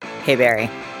Hey, Barry.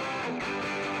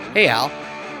 Hey, Al.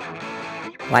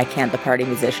 Why can't the party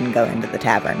musician go into the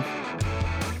tavern?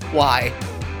 Why?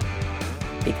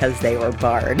 Because they were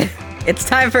barred. It's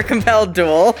time for Compelled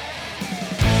Duel.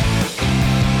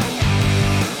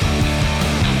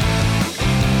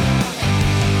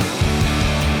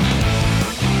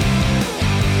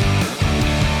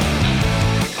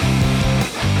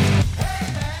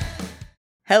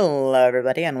 Hello,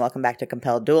 everybody, and welcome back to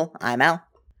Compelled Duel. I'm Al.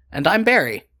 And I'm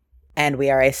Barry. And we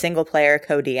are a single-player,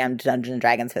 co-DM'd Dungeons &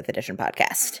 Dragons 5th Edition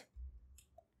podcast.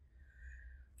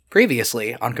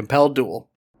 Previously on Compelled Duel.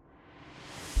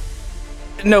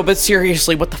 No, but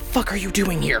seriously, what the fuck are you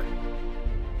doing here?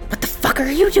 What the fuck are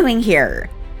you doing here?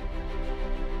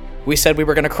 We said we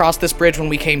were gonna cross this bridge when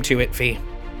we came to it, Fee.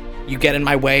 You get in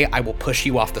my way, I will push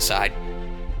you off the side.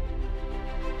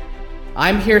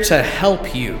 I'm here to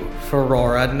help you,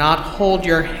 Ferora, not hold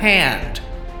your hand.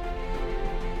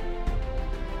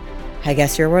 I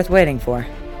guess you're worth waiting for.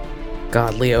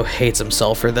 God, Leo hates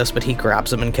himself for this, but he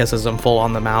grabs him and kisses him full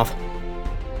on the mouth.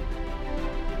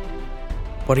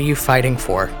 What are you fighting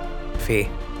for, Fee?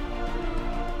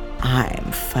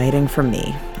 I'm fighting for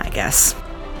me, I guess.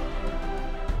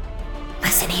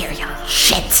 Listen here, you little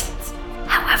shit.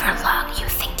 However long you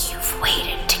think you've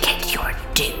waited to get your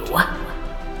due,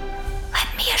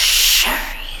 let me assure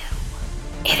you,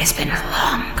 it has been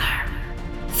longer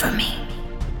for me.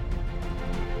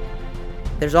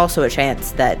 There's also a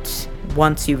chance that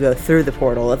once you go through the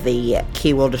portal, the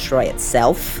key will destroy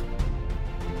itself.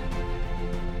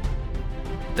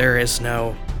 There is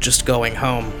no just going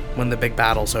home when the big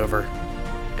battle's over,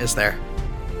 is there?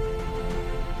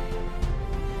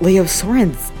 Leo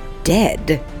Soren's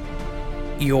dead.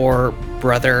 Your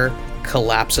brother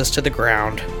collapses to the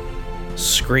ground,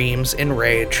 screams in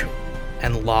rage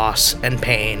and loss and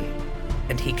pain,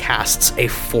 and he casts a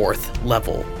 4th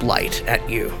level blight at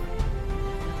you.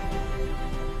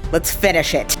 Let's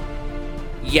finish it.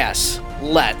 Yes,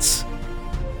 let's.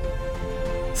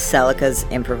 Celica's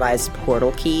improvised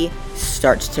portal key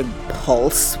starts to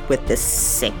pulse with this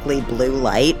sickly blue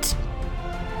light.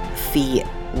 Fee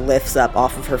lifts up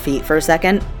off of her feet for a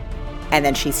second, and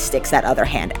then she sticks that other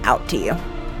hand out to you.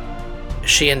 Is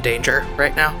she in danger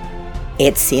right now?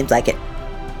 It seems like it.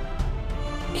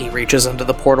 He reaches into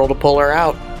the portal to pull her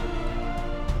out.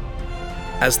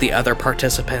 As the other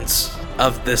participants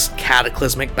of this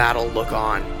cataclysmic battle look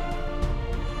on,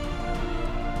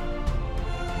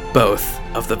 both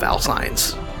of the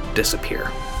Valsigns disappear.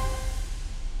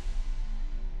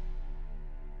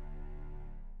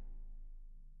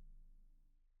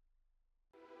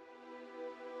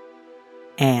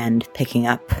 And picking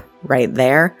up right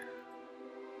there,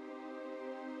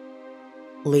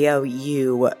 Leo,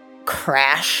 you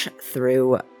crash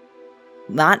through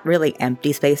not really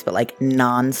empty space, but like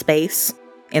non-space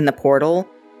in the portal.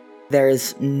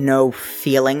 There's no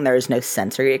feeling, there's no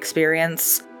sensory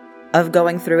experience of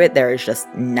going through it. There is just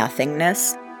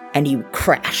nothingness, and you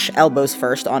crash elbows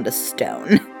first onto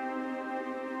stone.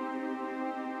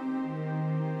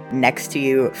 Next to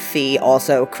you, Fee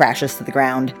also crashes to the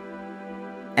ground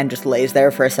and just lays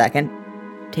there for a second,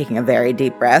 taking a very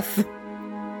deep breath.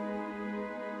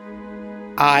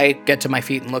 I get to my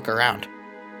feet and look around.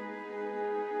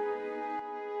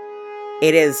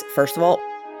 It is, first of all,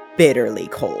 bitterly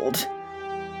cold.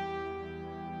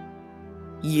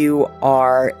 You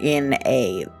are in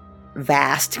a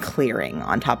vast clearing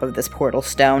on top of this portal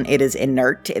stone. It is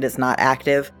inert. It is not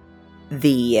active.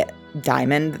 The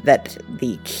diamond that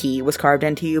the key was carved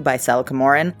into you by Celica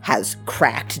Morin has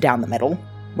cracked down the middle,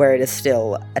 where it is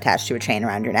still attached to a chain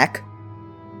around your neck.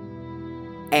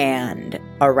 And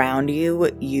around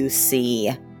you, you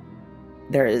see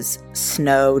there is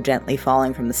snow gently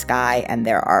falling from the sky, and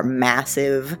there are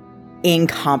massive,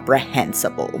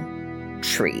 incomprehensible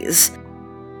trees.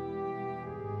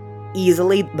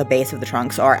 Easily, the base of the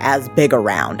trunks are as big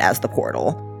around as the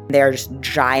portal. They're just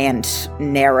giant,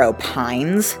 narrow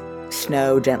pines,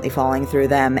 snow gently falling through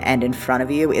them, and in front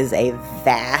of you is a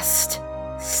vast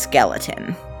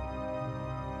skeleton.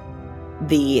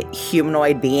 The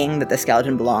humanoid being that the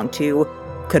skeleton belonged to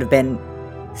could have been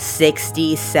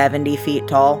 60, 70 feet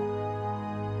tall.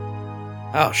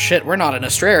 Oh shit, we're not in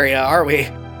Astraria, are we?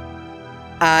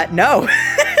 No.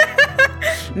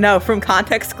 No, from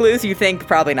context clues, you think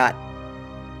probably not.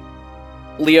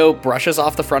 Leo brushes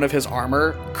off the front of his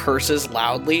armor, curses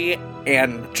loudly,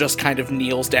 and just kind of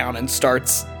kneels down and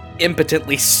starts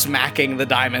impotently smacking the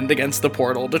diamond against the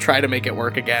portal to try to make it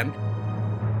work again.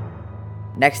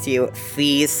 Next to you,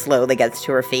 Fee slowly gets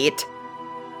to her feet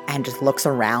and just looks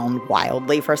around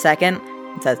wildly for a second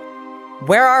and says,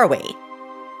 "Where are we?"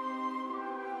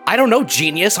 I don't know,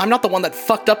 genius. I'm not the one that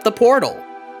fucked up the portal.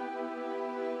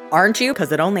 Aren't you?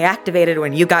 Because it only activated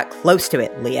when you got close to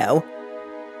it, Leo.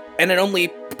 And it only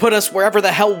put us wherever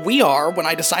the hell we are when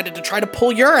I decided to try to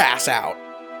pull your ass out.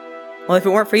 Well, if it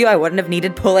weren't for you, I wouldn't have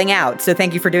needed pulling out, so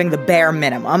thank you for doing the bare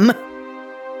minimum.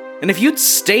 And if you'd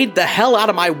stayed the hell out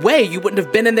of my way, you wouldn't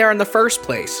have been in there in the first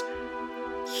place.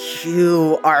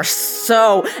 You are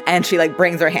so... And she,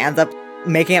 brings her hands up,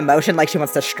 making a motion like she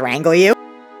wants to strangle you.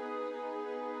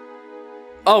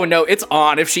 Oh no, it's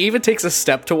on. If she even takes a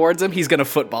step towards him, he's gonna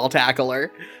football tackle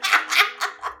her.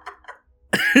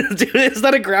 Dude, is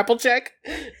that a grapple check?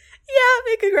 Yeah,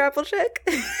 make a grapple check.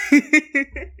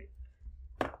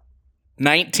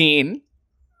 19.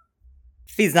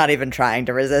 She's not even trying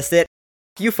to resist it.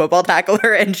 You football tackle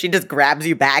her and she just grabs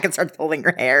you back and starts pulling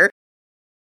her hair.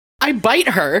 I bite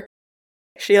her.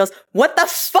 She goes, "What the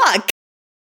fuck?"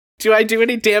 Do I do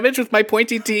any damage with my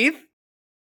pointy teeth?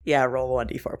 Yeah, roll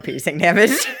 1d4 piercing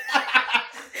damage.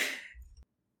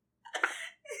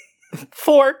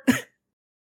 4.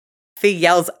 Fee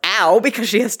yells, "Ow," because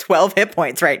she has 12 hit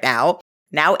points right now.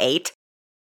 Now 8.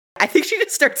 I think she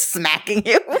just starts smacking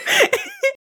you.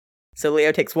 So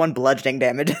Leo takes 1 bludgeoning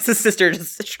damage as his sister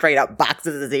just straight up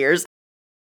boxes his ears.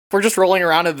 We're just rolling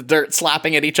around in the dirt,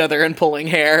 slapping at each other and pulling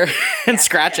hair and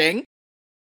scratching. Yeah.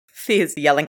 Fee is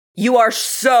yelling, "You are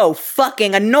so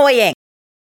fucking annoying!"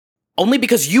 Only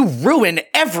because you ruin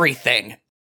everything!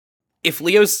 If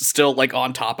Leo's still,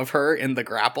 on top of her in the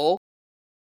grapple,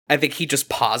 I think he just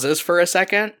pauses for a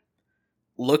second,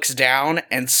 looks down,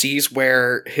 and sees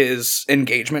where his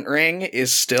engagement ring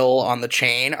is still on the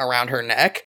chain around her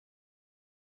neck.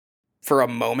 For a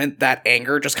moment, that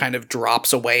anger just kind of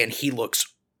drops away and he looks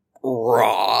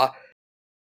raw.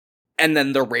 And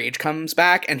then the rage comes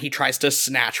back and he tries to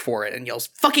snatch for it and yells,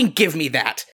 "Fucking give me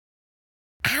that!"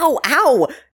 Ow, ow!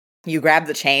 You grab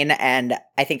the chain and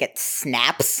I think it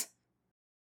snaps.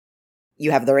 You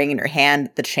have the ring in your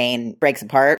hand, the chain breaks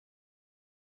apart.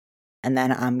 And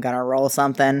then I'm gonna roll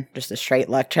something, just a straight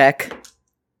luck check.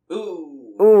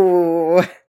 Ooh.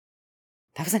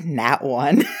 That was a nat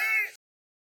 1.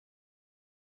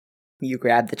 You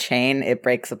grab the chain, it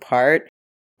breaks apart,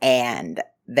 and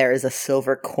there is a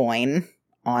silver coin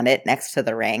on it next to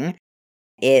the ring.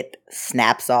 It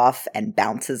snaps off and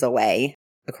bounces away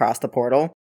across the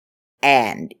portal.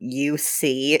 And you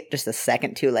see, just a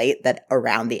second too late, that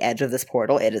around the edge of this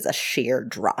portal, it is a sheer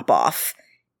drop-off.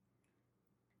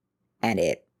 And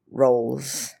it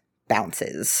rolls,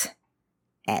 bounces,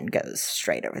 and goes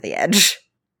straight over the edge.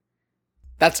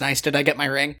 That's nice. Did I get my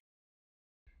ring?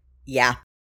 Yeah.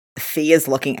 Fee is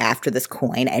looking after this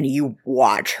coin, and you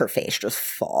watch her face just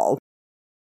fall.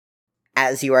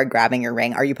 As you are grabbing your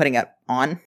ring, are you putting it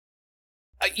on?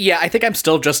 Yeah, I think I'm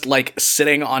still just,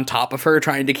 sitting on top of her,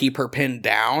 trying to keep her pinned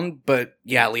down, but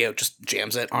yeah, Leo just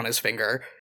jams it on his finger.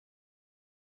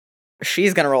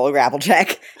 She's gonna roll a grapple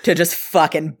check to just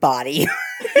fucking body.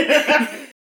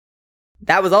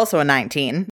 That was also a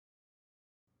 19.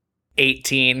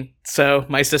 18, so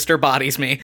my sister bodies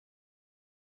me.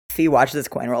 Fee watches this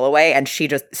coin roll away, and she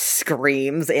just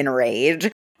screams in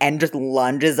rage, and just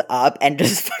lunges up, and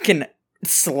just fucking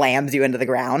slams you into the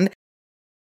ground.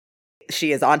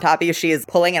 She is on top of you. She is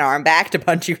pulling an arm back to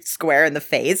punch you square in the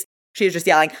face. She is just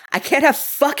yelling, "I can't have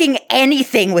fucking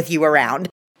anything with you around."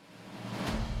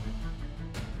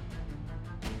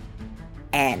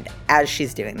 And as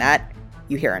she's doing that,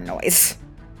 you hear a noise.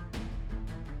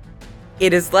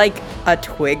 It is like a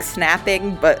twig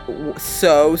snapping, but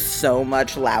so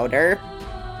much louder.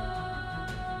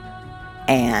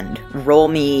 And roll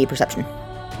me perception.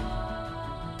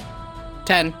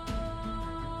 10.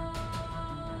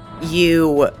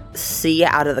 You see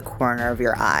out of the corner of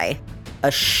your eye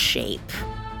a shape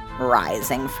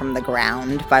rising from the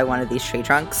ground by one of these tree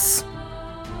trunks.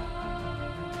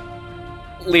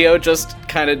 Leo just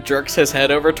kind of jerks his head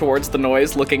over towards the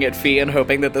noise, looking at Fee and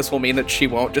hoping that this will mean that she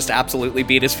won't just absolutely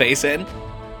beat his face in.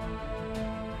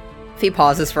 Fee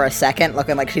pauses for a second,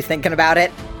 looking like she's thinking about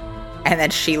it, and then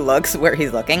she looks where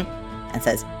he's looking and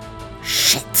says,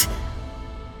 "Shit."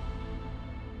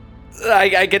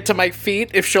 I get to my feet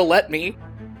if she'll let me.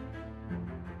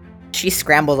 She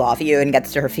scrambles off you and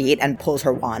gets to her feet and pulls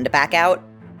her wand back out.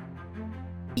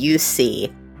 You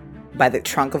see, by the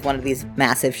trunk of one of these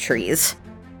massive trees,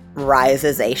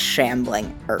 rises a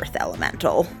shambling earth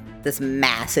elemental. This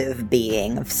massive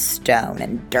being of stone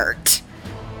and dirt.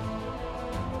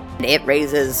 It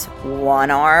raises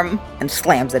one arm and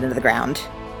slams it into the ground,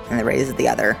 and it raises the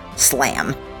other,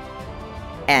 slam.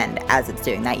 And as it's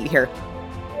doing that, you hear...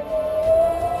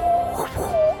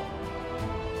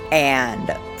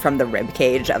 And from the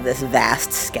ribcage of this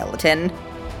vast skeleton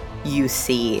you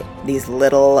see these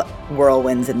little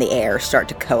whirlwinds in the air start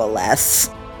to coalesce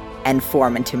and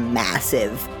form into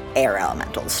massive air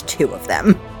elementals, 2 of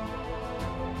them.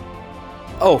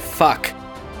 Oh, fuck.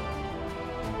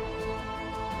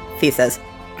 Fee says,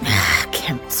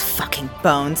 Cameron's fucking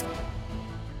bones.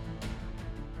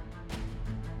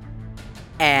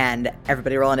 And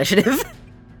everybody roll initiative.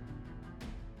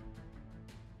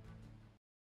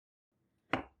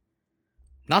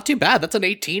 Not too bad. That's an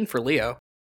 18 for Leo.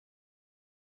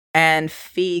 And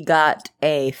Fee got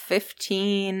a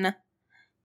 15.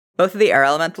 Both of the air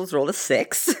elementals rolled a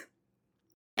 6.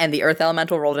 And the earth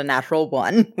elemental rolled a natural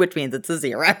 1, which means it's a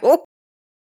 0.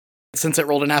 Since it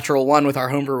rolled a natural 1 with our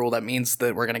homebrew rule, that means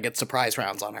that we're going to get surprise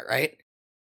rounds on it, right?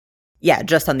 Yeah,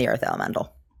 just on the earth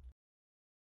elemental.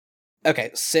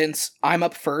 Okay, since I'm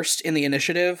up first in the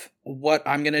initiative, what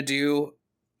I'm going to do,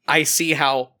 I see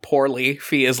how poorly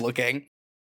Fee is looking.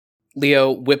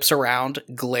 Leo whips around,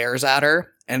 glares at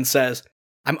her, and says,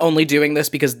 I'm only doing this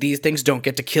because these things don't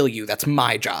get to kill you. That's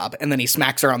my job. And then he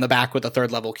smacks her on the back with a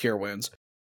 3rd level Cure Wounds.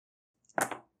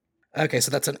 Okay, so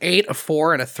that's an 8, a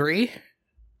 4, and a 3.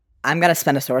 I'm going to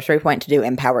spend a sorcery point to do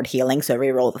empowered healing, so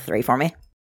re-roll the 3 for me.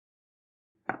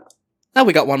 Oh,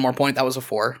 we got 1 more point. That was a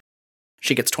 4.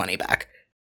 She gets 20 back.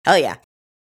 Hell yeah.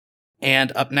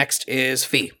 And up next is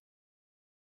Fee.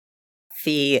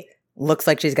 Fee looks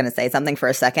like she's going to say something for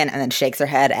a second and then shakes her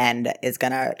head and is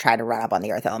going to try to run up on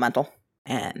the earth elemental.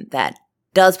 And that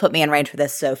does put me in range for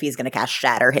this, so Fee's going to cast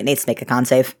Shatter. It needs to make a con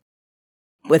save.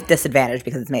 With disadvantage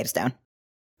because it's made of stone.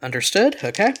 Understood.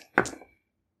 Okay.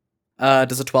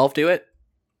 Does a 12 do it?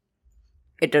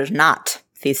 It does not.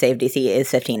 Fee's save DC is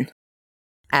 15.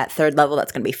 At 3rd level,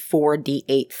 that's going to be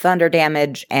 4d8 thunder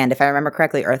damage, and if I remember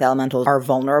correctly, earth elementals are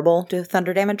vulnerable to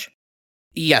thunder damage.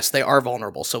 Yes, they are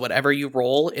vulnerable, so whatever you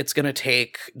roll, it's going to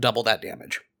take double that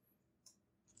damage.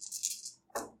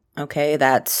 Okay,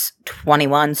 that's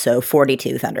 21, so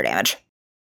 42 thunder damage.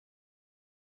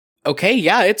 Okay,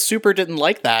 yeah, it super didn't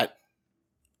like that.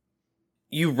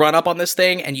 You run up on this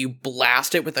thing, and you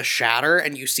blast it with a shatter,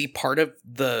 and you see part of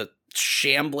the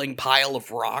shambling pile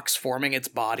of rocks forming its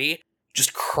body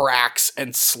just cracks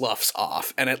and sloughs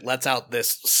off, and it lets out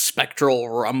this spectral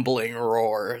rumbling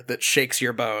roar that shakes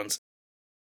your bones.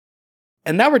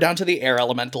 And now we're down to the air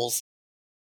elementals.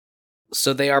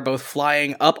 So they are both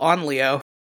flying up on Leo.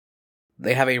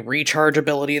 They have a recharge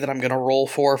ability that I'm going to roll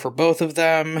for both of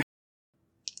them.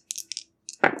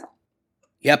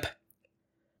 Yep.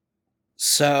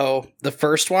 So the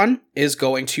first one is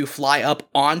going to fly up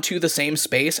onto the same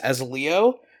space as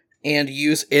Leo and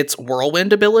use its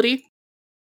whirlwind ability.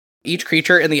 Each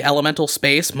creature in the elemental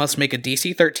space must make a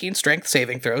DC 13 strength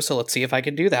saving throw, so let's see if I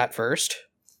can do that first.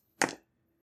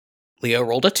 Leo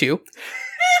rolled a 2.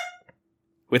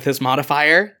 With his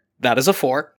modifier, that is a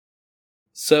 4.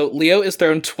 So Leo is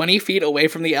thrown 20 feet away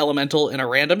from the elemental in a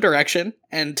random direction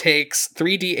and takes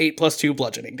 3d8 plus 2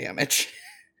 bludgeoning damage.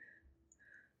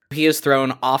 He is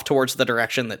thrown off towards the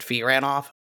direction that Fee ran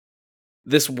off.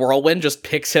 This whirlwind just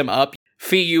picks him up.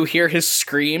 Fee, you hear his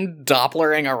scream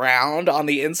Dopplering around on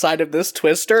the inside of this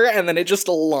twister, and then it just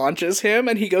launches him,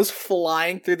 and he goes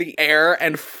flying through the air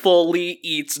and fully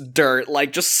eats dirt,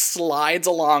 like just slides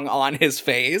along on his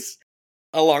face,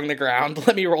 along the ground.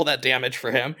 Let me roll that damage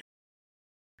for him.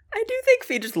 I do think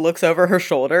Fee just looks over her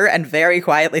shoulder and very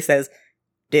quietly says,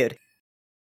 dude.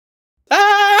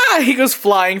 Ah! He goes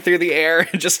flying through the air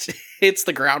and just hits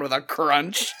the ground with a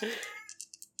crunch.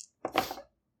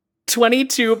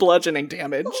 22 bludgeoning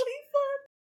damage. Holy fuck.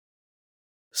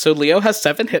 So Leo has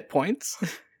 7 hit points.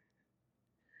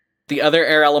 The other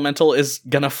air elemental is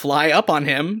gonna fly up on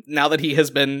him now that he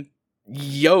has been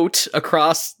yoked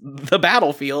across the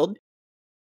battlefield.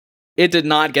 It did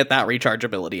not get that recharge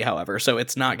ability, however, so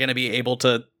it's not gonna be able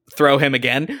to throw him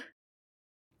again.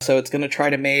 So it's gonna try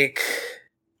to make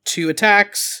 2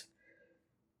 attacks.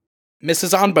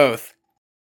 Misses on both.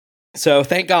 So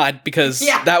thank God, because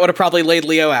that would have probably laid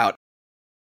Leo out.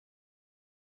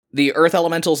 The Earth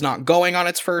Elemental's not going on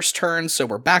its first turn, so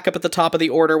we're back up at the top of the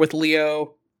order with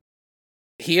Leo.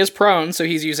 He is prone, so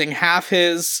he's using half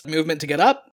his movement to get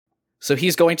up. So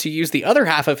he's going to use the other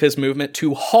half of his movement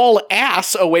to haul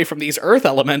ass away from these Earth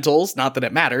Elementals, not that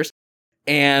it matters,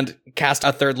 and cast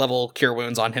a 3rd level Cure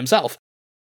Wounds on himself.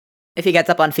 If he gets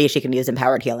up on Fee, she can use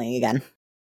Empowered Healing again.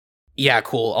 Yeah,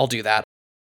 cool, I'll do that.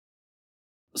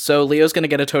 So Leo's going to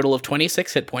get a total of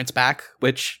 26 hit points back,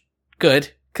 which,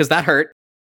 good, because that hurt.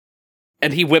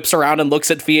 And he whips around and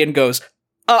looks at Fee and goes,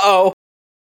 uh-oh.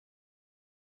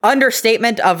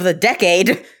 Understatement of the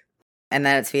decade. And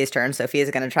then it's Fee's turn, so Fee's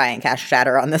going to try and cast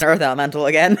Shatter on this Earth Elemental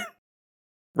again.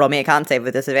 Roll me a con save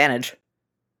with disadvantage.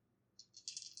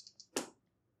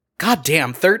 God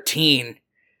damn, 13.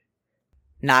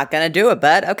 Not gonna do it,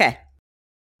 bud. Okay.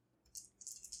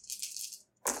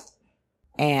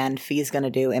 And Fee's gonna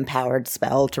do Empowered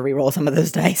Spell to reroll some of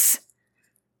those dice.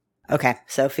 Okay,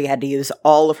 so Fee had to use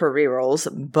all of her rerolls,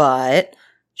 but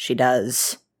she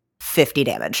does 50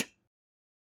 damage.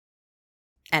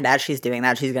 And as she's doing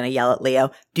that, she's gonna yell at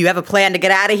Leo, "Do you have a plan to get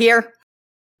out of here?"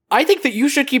 I think that you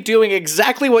should keep doing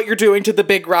exactly what you're doing to the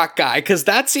big rock guy, because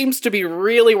that seems to be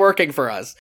really working for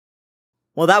us.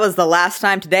 Well, that was the last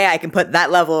time today I can put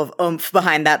that level of oomph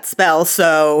behind that spell,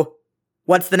 so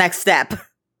what's the next step?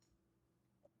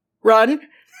 Run.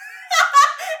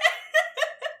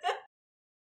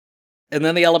 And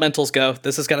then the elementals go.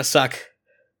 This is gonna suck.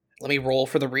 Let me roll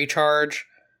for the recharge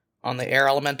on the air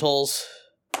elementals.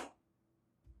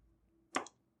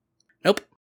 Nope.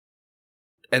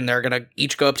 And they're gonna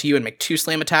each go up to you and make 2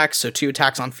 slam attacks, so 2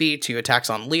 attacks on Fee, 2 attacks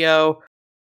on Leo.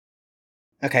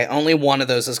 Okay, only one of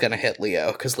those is gonna hit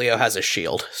Leo, because Leo has a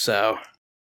shield, so...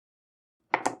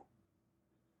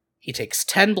 He takes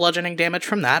 10 bludgeoning damage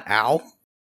from that, ow.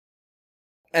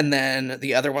 And then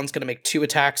the other one's gonna make 2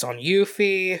 attacks on you,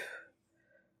 Fee.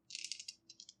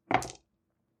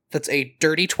 That's a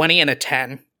dirty 20 and a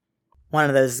 10. One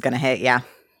of those is gonna hit, yeah.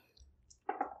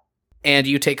 And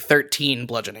you take 13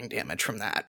 bludgeoning damage from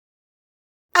that.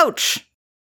 Ouch!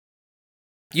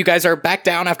 You guys are back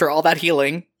down after all that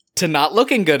healing to not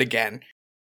looking good again.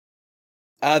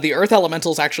 The Earth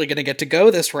Elemental's actually going to get to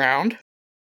go this round.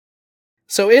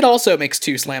 So it also makes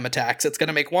 2 slam attacks. It's going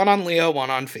to make 1 on Leo, 1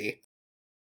 on Fee.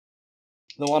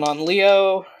 The one on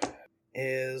Leo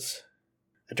is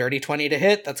a dirty 20 to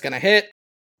hit. That's going to hit.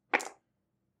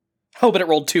 Oh, but it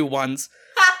rolled 2 ones.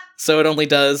 So it only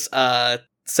does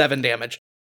 7 damage.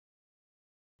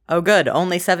 Oh good,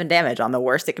 only 7 damage on the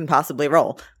worst it can possibly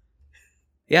roll.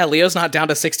 Yeah, Leo's not down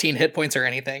to 16 hit points or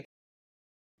anything.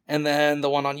 And then the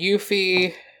one on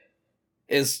Yuffie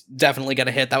is definitely going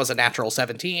to hit. That was a natural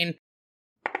 17.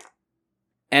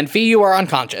 And Fee, you are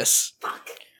unconscious. Fuck.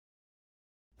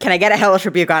 Can I get a Hellish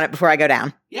Rebuke on it before I go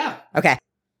down? Yeah. Okay.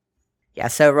 Yeah,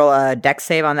 so roll a Dex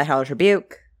save on the Hellish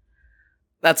Rebuke.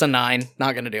 That's a 9.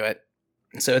 Not going to do it.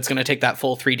 So it's going to take that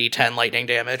full 3d10 lightning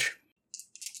damage.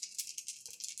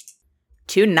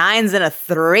 2 9s and a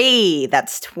 3.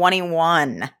 That's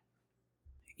 21.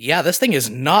 Yeah, this thing is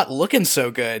not looking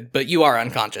so good, but you are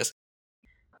unconscious.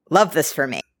 Love this for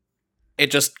me.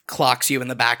 It just clocks you in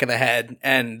the back of the head,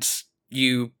 and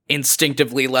you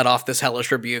instinctively let off this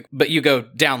Hellish Rebuke, but you go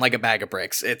down like a bag of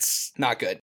bricks. It's not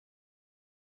good.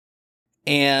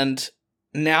 And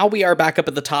now we are back up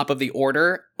at the top of the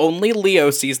order. Only Leo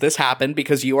sees this happen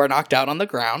because you are knocked out on the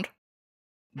ground.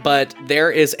 But there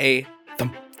is a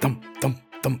thump, thump, thump,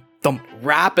 thump, thump,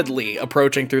 rapidly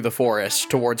approaching through the forest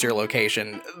towards your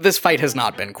location. This fight has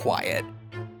not been quiet.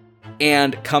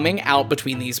 And coming out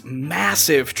between these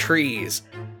massive trees,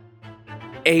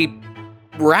 a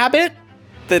rabbit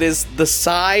that is the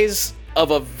size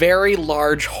of a very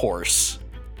large horse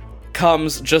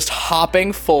comes just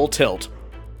hopping full tilt.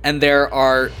 And there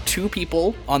are 2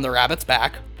 people on the rabbit's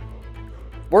back.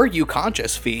 Were you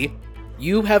conscious, Fee?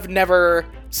 You have never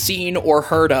seen or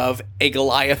heard of a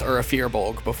Goliath or a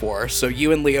Firbolg before, so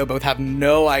you and Leo both have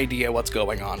no idea what's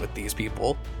going on with these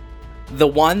people. The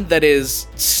one that is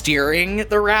steering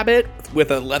the rabbit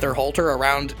with a leather halter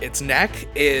around its neck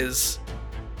is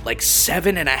like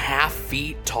 7.5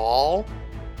 feet tall.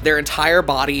 Their entire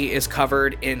body is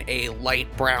covered in a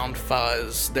light brown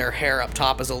fuzz. Their hair up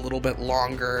top is a little bit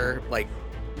longer, like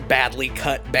badly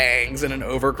cut bangs and an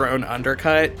overgrown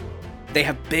undercut. They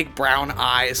have big brown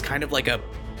eyes, kind of like a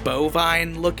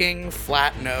bovine-looking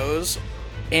flat nose,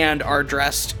 and are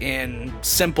dressed in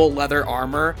simple leather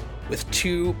armor with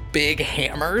 2 big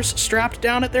hammers strapped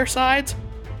down at their sides.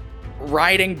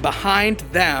 Riding behind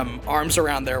them, arms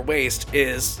around their waist,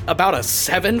 is about a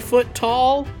 7-foot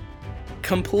tall,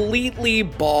 completely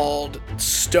bald,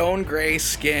 stone gray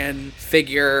skin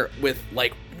figure with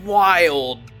like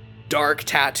wild dark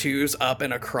tattoos up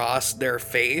and across their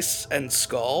face and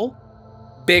skull.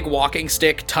 Big walking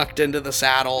stick tucked into the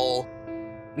saddle.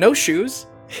 No shoes.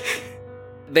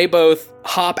 They both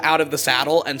hop out of the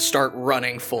saddle and start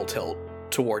running full tilt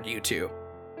toward you two.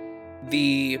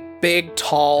 The big,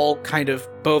 tall, kind of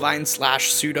bovine /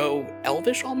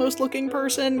 pseudo-elvish almost looking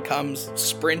person comes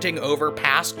sprinting over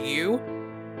past you,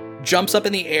 jumps up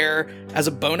in the air, as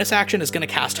a bonus action is going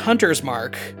to cast Hunter's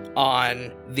Mark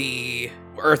on the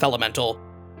Earth Elemental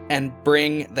and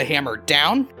bring the hammer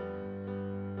down.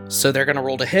 So they're going to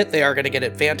roll to hit. They are going to get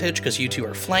advantage because you two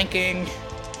are flanking.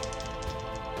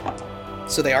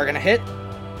 So they are going to hit.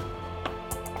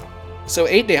 So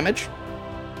 8 damage.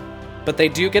 But they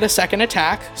do get a second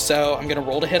attack, so I'm going to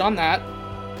roll to hit on that.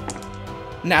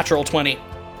 Natural 20.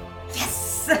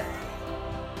 Yes!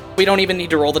 We don't even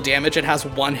need to roll the damage. It has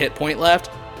 1 hit point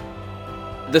left.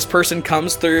 This person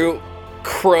comes through,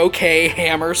 croquet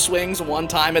hammer swings one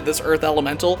time at this earth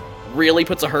elemental, really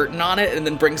puts a hurting on it, and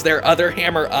then brings their other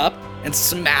hammer up and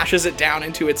smashes it down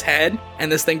into its head,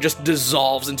 and this thing just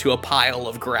dissolves into a pile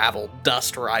of gravel,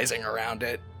 dust rising around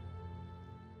it.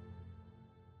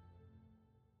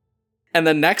 And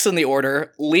then next in the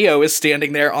order, Leo is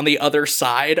standing there on the other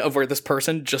side of where this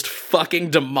person just fucking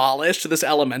demolished this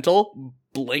elemental,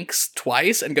 blinks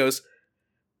twice, and goes,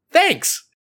 "Thanks!"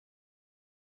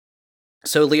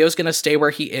 So Leo's gonna stay where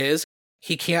he is.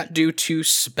 He can't do 2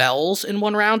 spells in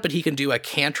one round, but he can do a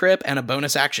cantrip and a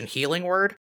bonus action healing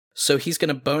word. So he's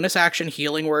gonna bonus action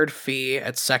healing word Fee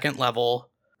at 2nd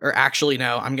level. Or actually,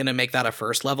 no, I'm gonna make that a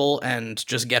 1st level and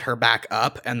just get her back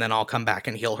up, and then I'll come back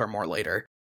and heal her more later.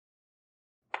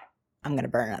 I'm going to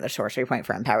burn another sorcery point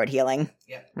for empowered healing.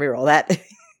 Yeah. Reroll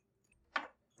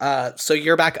that. So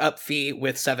you're back up, Fee,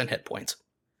 with 7 hit points.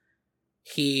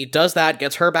 He does that,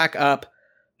 gets her back up,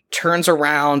 turns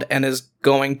around, and is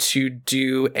going to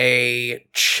do a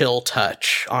chill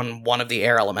touch on one of the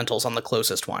air elementals, on the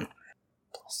closest one.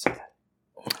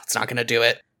 It's not going to do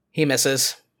it. He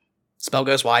misses. Spell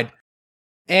goes wide.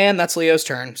 And that's Leo's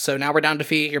turn. So now we're down to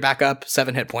Fee. You're back up,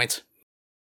 7 hit points.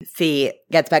 Fee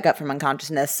gets back up from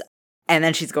unconsciousness, and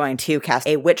then she's going to cast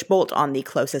a witch bolt on the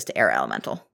closest air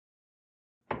elemental.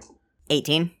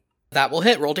 18. That will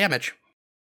hit. Roll damage.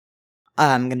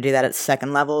 I'm going to do that at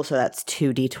 2nd level, so that's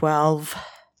 2d12.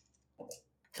 So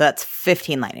that's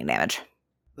 15 lightning damage.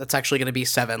 That's actually going to be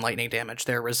 7 lightning damage.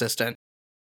 They're resistant.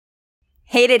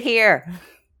 Hate it here.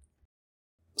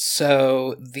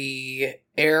 So the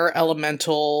air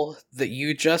elemental that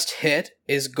you just hit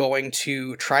is going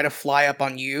to try to fly up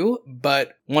on you,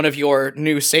 but one of your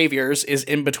new saviors is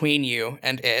in between you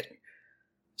and it.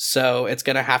 So it's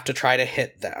going to have to try to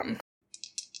hit them.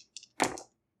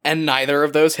 And neither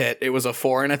of those hit. It was a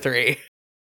 4 and a 3.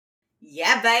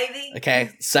 Yeah, baby.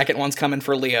 Okay, second one's coming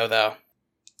for Leo, though.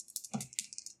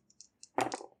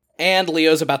 And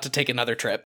Leo's about to take another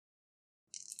trip.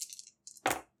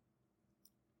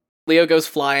 Leo goes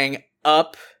flying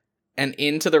up and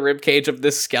into the ribcage of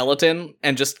this skeleton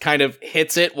and just kind of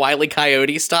hits it Wile E.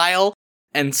 Coyote style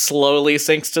and slowly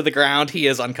sinks to the ground. He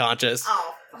is unconscious.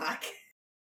 Oh, fuck.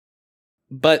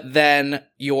 But then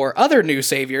your other new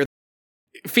savior,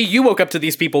 Fee, you woke up to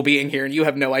these people being here and you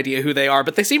have no idea who they are,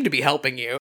 but they seem to be helping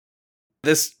you.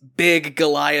 This big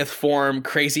Goliath form,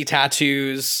 crazy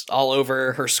tattoos all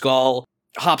over her skull,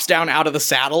 hops down out of the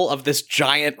saddle of this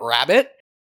giant rabbit,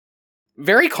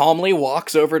 very calmly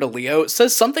walks over to Leo,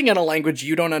 says something in a language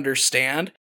you don't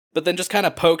understand, but then just kind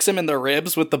of pokes him in the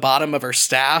ribs with the bottom of her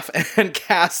staff and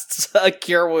casts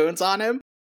Cure Wounds on him.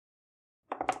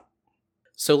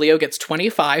 So Leo gets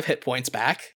 25 hit points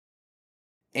back,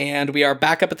 and we are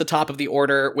back up at the top of the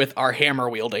order with our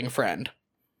hammer-wielding friend.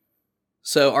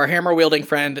 So our hammer-wielding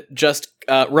friend just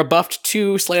rebuffed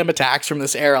 2 slam attacks from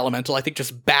this air elemental, I think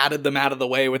just batted them out of the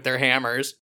way with their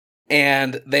hammers.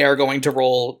 And they are going to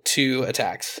roll 2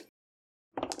 attacks.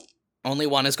 Only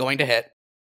one is going to hit.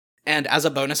 And as a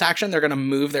bonus action, they're going to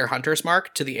move their hunter's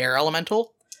mark to the air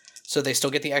elemental. So they still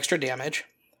get the extra damage.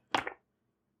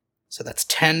 So that's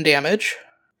 10 damage.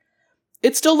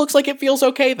 It still looks like it feels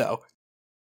okay, though.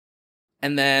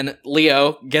 And then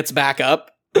Leo gets back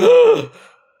up.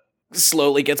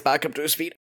 Slowly gets back up to his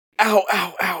feet. Ow,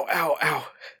 ow, ow, ow, ow.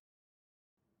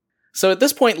 So at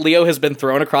this point, Leo has been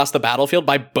thrown across the battlefield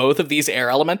by both of these air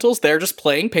elementals. They're just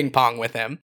playing ping pong with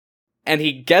him. And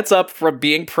he gets up from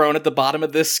being prone at the bottom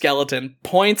of this skeleton,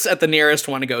 points at the nearest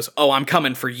one and goes, "Oh, I'm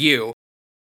coming for you."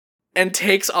 And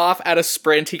takes off at a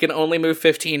sprint. He can only move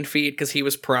 15 feet because he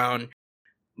was prone.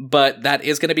 But that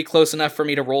is going to be close enough for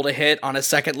me to roll to hit on a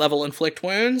 2nd level inflict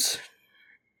wounds.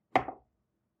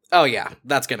 Oh yeah,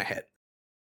 that's going to hit.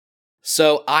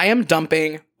 So I am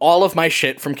dumping all of my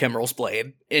shit from Kimrel's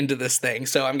Blade into this thing,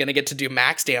 so I'm going to get to do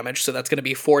max damage, so that's going to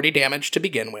be 40 damage to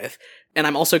begin with. And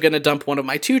I'm also going to dump one of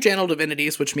my 2 Channel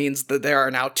Divinities, which means that there are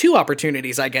now 2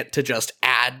 opportunities I get to just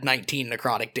add 19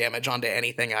 necrotic damage onto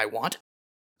anything I want.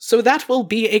 So that will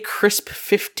be a crisp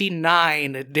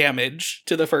 59 damage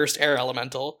to the first air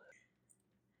elemental.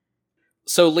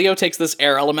 So Leo takes this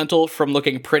air elemental from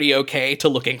looking pretty okay to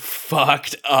looking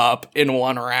fucked up in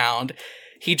one round.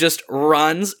 He just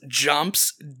runs,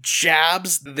 jumps,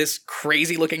 jabs this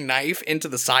crazy-looking knife into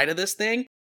the side of this thing,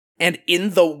 and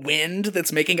in the wind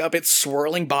that's making up its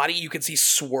swirling body, you can see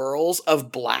swirls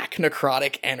of black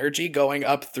necrotic energy going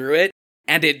up through it,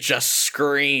 and it just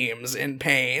screams in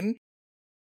pain.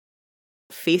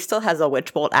 Fee still has a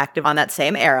Witch Bolt active on that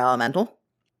same air elemental.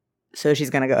 So she's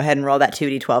going to go ahead and roll that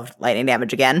 2d12 lightning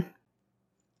damage again.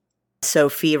 So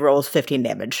Fee rolls 15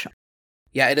 damage.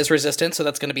 Yeah, it is resistant, so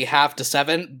that's going to be half to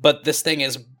 7, but this thing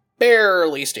is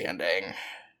barely standing.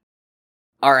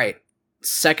 All right.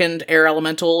 Second air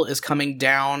elemental is coming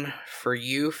down for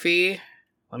you, Fee.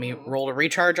 Let me roll a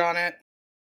recharge on it.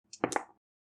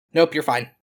 Nope, you're fine.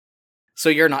 So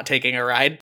you're not taking a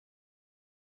ride.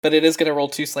 But it is going to roll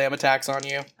 2 slam attacks on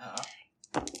you.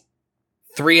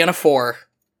 3 and a 4.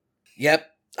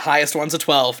 Yep, highest one's a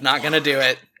 12. Not going to do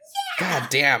it. Yeah. God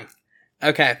damn.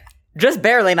 Okay. Just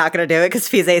barely not going to do it because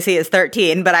Fee's AC is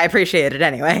 13, but I appreciate it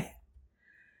anyway.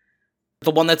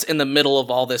 The one that's in the middle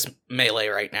of all this melee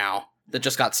right now, that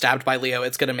just got stabbed by Leo,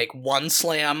 it's going to make 1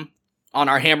 slam on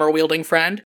our hammer-wielding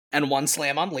friend, and 1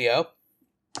 slam on Leo.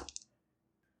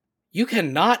 You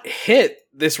cannot hit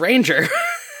this ranger.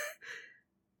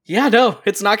 Yeah, no,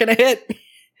 it's not going to hit.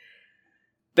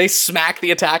 They smack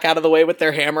the attack out of the way with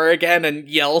their hammer again and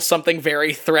yell something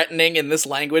very threatening in this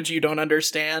language you don't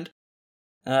understand.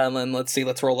 And then let's see,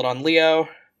 let's roll it on Leo.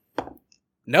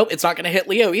 Nope, it's not going to hit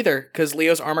Leo either, because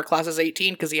Leo's armor class is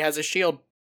 18 because he has his shield.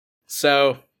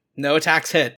 So, no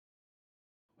attacks hit.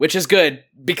 Which is good,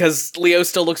 because Leo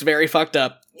still looks very fucked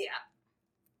up. Yeah.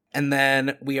 And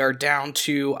then we are down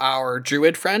to our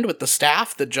druid friend with the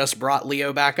staff that just brought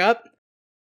Leo back up.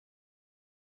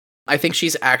 I think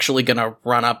she's actually going to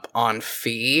run up on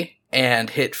Fee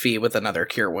and hit Fee with another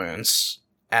Cure Wounds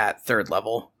at 3rd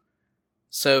level.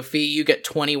 So Fee, you get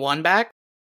 21 back.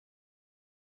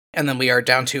 And then we are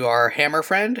down to our hammer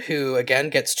friend, who again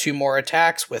gets 2 more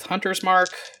attacks with Hunter's Mark.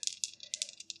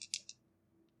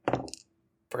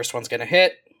 First one's going to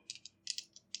hit.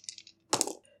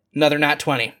 Another nat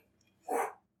 20.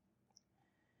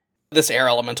 This air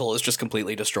elemental is just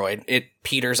completely destroyed. It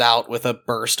peters out with a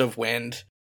burst of wind.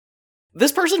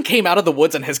 This person came out of the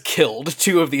woods and has killed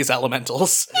 2 of these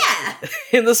elementals. Yeah.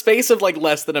 In the space of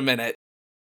less than a minute.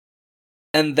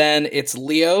 And then it's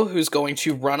Leo who's going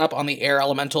to run up on the air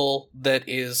elemental that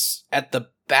is at the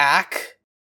back,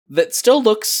 that still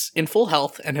looks in full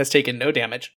health and has taken no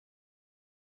damage.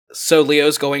 So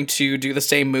Leo's going to do the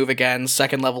same move again,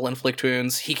 2nd level inflict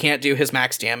wounds. He can't do his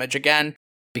max damage again,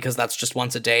 because that's just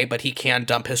once a day, but he can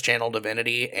dump his channel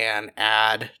divinity and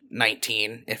add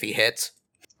 19 if he hits.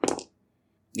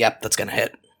 Yep, that's gonna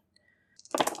hit.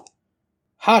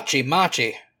 Hachi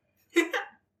Machi.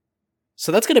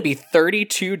 So that's gonna be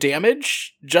 32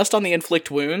 damage just on the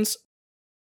inflict wounds.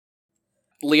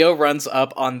 Leo runs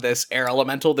up on this air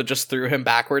elemental that just threw him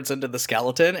backwards into the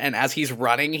skeleton, and as he's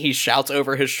running, he shouts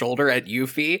over his shoulder at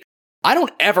Yuffie, "I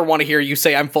don't ever want to hear you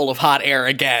say I'm full of hot air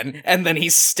again." And then he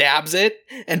stabs it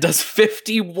and does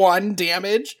 51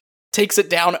 damage, takes it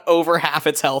down over half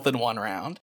its health in 1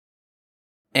 round.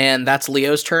 And that's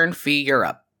Leo's turn. Fee, you're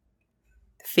up.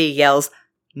 Fee yells,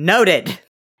 "Noted!"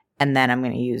 And then I'm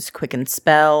going to use Quicken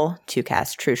Spell to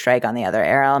cast True Strike on the other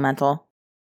air elemental.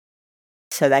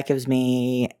 So that gives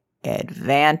me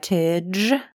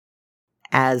advantage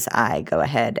as I go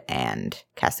ahead and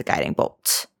cast the Guiding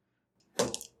Bolt.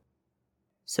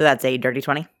 So that's a dirty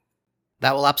 20.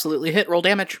 That will absolutely hit. Roll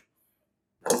damage.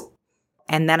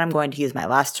 And then I'm going to use my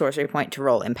last sorcery point to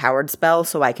roll Empowered Spell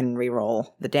so I can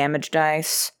reroll the damage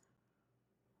dice.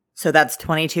 So that's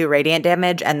 22 radiant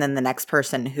damage, and then the next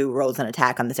person who rolls an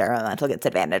attack on this air elemental gets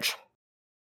advantage.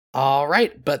 All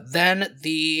right, but then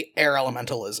the air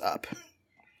elemental is up.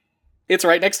 It's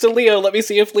right next to Leo. Let me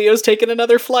see if Leo's taken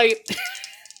another flight.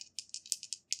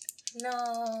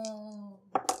 No.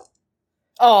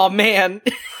 Oh man.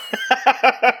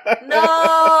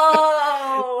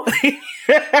 No.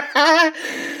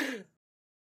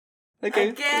 Okay.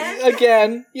 Again?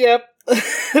 Again. Yep.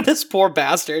 This poor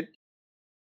bastard.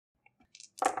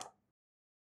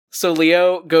 So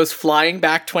Leo goes flying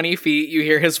back 20 feet. You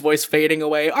hear his voice fading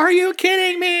away. "Are you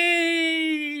kidding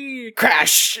me?"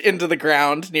 Crash into the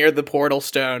ground near the portal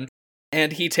stone.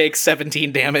 And he takes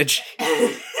 17 damage.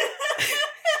 Really?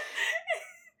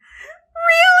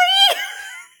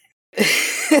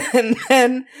 And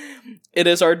then it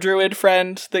is our druid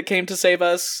friend that came to save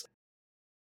us.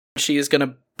 She is going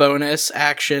to bonus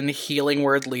action Healing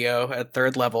Word Leo at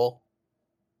 3rd level.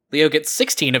 Leo gets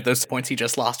 16 of those points he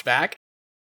just lost back.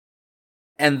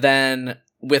 And then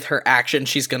with her action,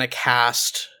 she's going to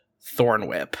cast Thorn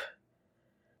Whip.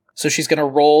 So she's going to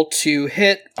roll to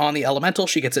hit on the elemental.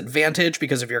 She gets advantage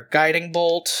because of your Guiding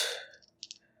Bolt.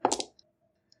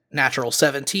 Natural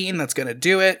 17, that's going to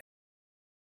do it.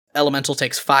 Elemental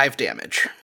takes 5 damage.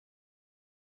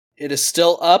 It is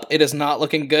still up. It is not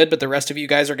looking good, but the rest of you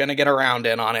guys are going to get a round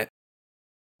in on it.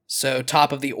 So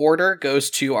top of the order goes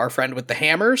to our friend with the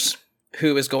hammers.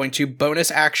 who is going to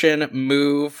bonus action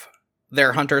move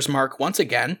their Hunter's Mark once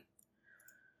again.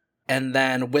 And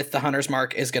then with the Hunter's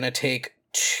Mark is going to take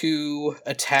 2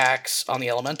 attacks on the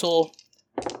Elemental.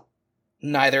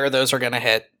 Neither of those are going to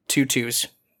hit. 2 2s.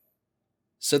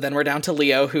 So then we're down to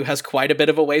Leo, who has quite a bit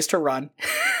of a ways to run.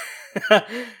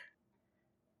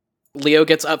 Leo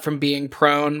gets up from being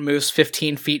prone, moves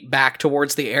 15 feet back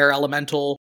towards the air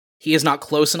elemental. He is not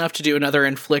close enough to do another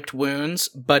inflict wounds,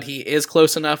 but he is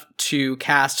close enough to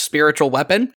cast Spiritual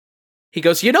Weapon. He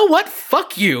goes, you know what?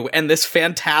 Fuck you! And this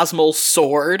phantasmal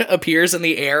sword appears in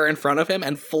the air in front of him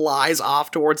and flies off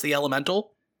towards the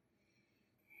elemental.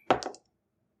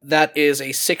 That is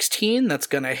a 16. That's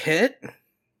gonna hit.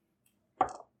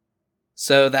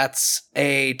 So that's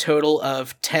a total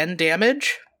of 10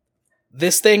 damage.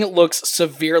 This thing looks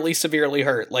severely, severely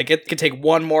hurt. Like, it could take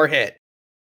one more hit.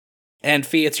 And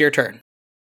Fee, it's your turn.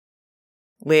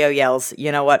 Leo yells,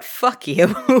 you know what, fuck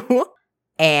you.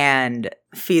 And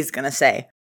Fee's gonna say,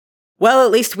 well,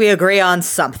 at least we agree on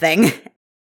something.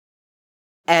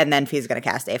 And then Fee's gonna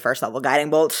cast a first level Guiding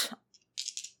Bolt.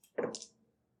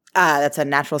 That's a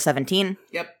natural 17.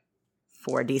 Yep.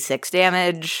 4d6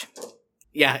 damage.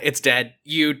 Yeah, it's dead.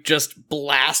 You just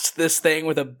blast this thing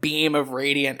with a beam of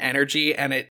radiant energy,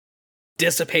 and it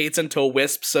dissipates into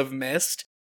wisps of mist.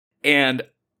 And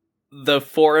the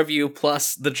 4 of you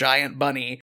plus the giant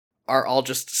bunny are all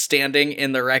just standing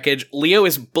in the wreckage. Leo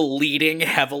is bleeding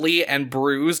heavily and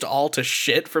bruised all to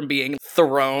shit from being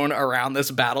thrown around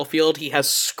this battlefield. He has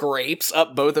scrapes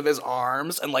up both of his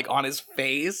arms and, like, on his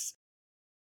face.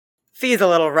 Fee's a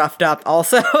little roughed up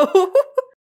also.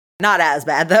 Not as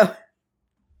bad, though.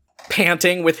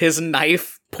 Panting with his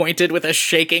knife pointed with a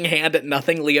shaking hand at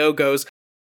nothing, Leo goes,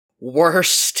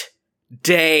 worst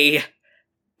day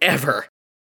ever.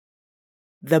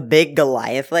 The big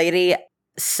Goliath lady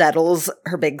settles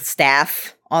her big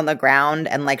staff on the ground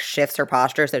and, like, shifts her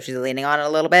posture so she's leaning on it a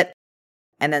little bit,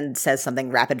 and then says something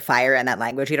rapid fire in that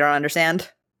language you don't understand.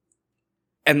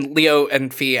 And Leo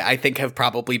and Fee, I think, have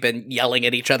probably been yelling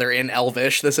at each other in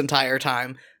Elvish this entire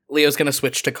time. Leo's gonna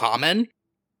switch to Common.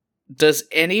 Does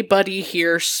anybody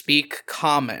here speak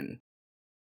Common?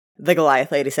 The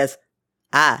Goliath lady says,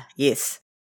 ah, yes.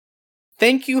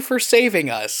 Thank you for saving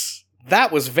us.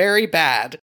 That was very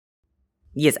bad.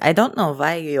 Yes, I don't know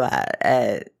why you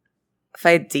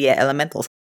fight the elementals.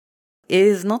 It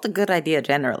is not a good idea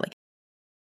generally.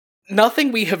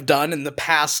 Nothing we have done in the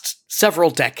past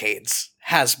several decades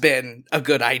has been a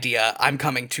good idea. I'm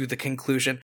coming to the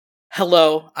conclusion.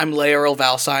 Hello, I'm Laeral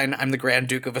Valsine. I'm the Grand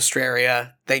Duke of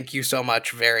Astraria. Thank you so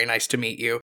much. Very nice to meet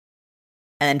you.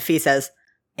 And Fee says,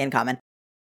 in Common,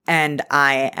 and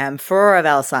I am Furora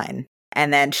Valsine.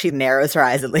 And then she narrows her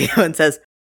eyes at Leo and says,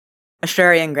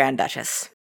 Astrarian Grand Duchess.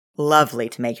 Lovely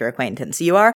to make your acquaintance.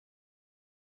 You are?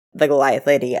 The Goliath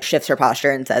lady shifts her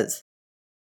posture and says,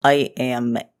 I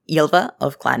am Ylva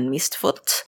of Clan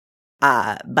Mistfoot.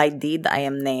 By deed, I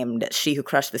am named She Who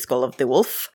Crushed the Skull of the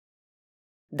Wolf.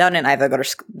 Down in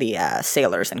Ivagor, the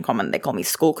sailors in Common, they call me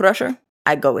Skull Crusher.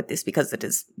 I go with this because it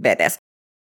is badass.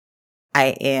 I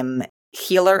am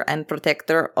healer and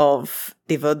protector of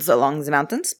the woods along the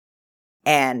mountains.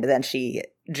 And then she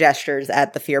gestures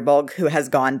at the Firbolg, who has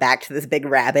gone back to this big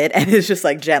rabbit and is just,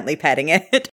 like, gently petting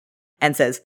it, and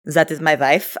says, that is my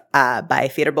wife.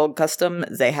 By Firbolg custom,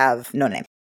 they have no name.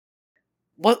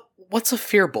 What's a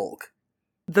Firbolg?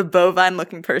 The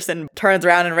bovine-looking person turns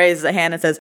around and raises a hand and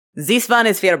says, this one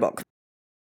is Firbolg.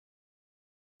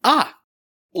 Ah!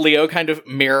 Leo, kind of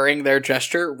mirroring their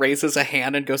gesture, raises a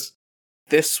hand and goes,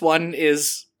 this one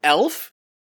is Elf?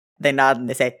 They nod and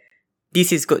they say,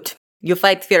 this is good. You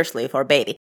fight fiercely for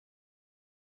baby.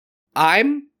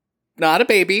 I'm not a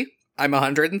baby. I'm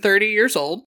 130 years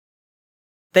old.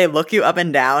 They look you up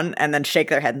and down and then shake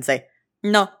their head and say,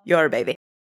 no, you're a baby.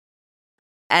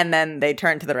 And then they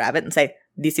turn to the rabbit and say,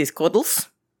 this is Cuddles.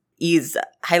 He's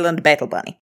Highland Battle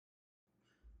Bunny.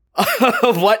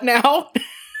 What now?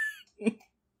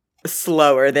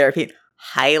 Slower, they repeat,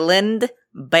 Highland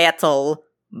Battle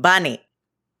Bunny.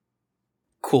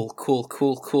 Cool.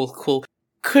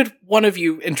 Could one of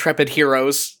you intrepid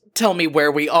heroes tell me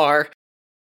where we are?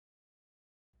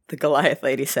 The Goliath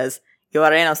lady says, you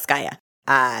are in Oskaya.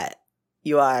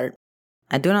 You are...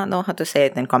 I do not know how to say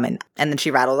it in Common. And then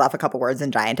she rattles off a couple words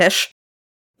in Giantish.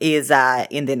 Is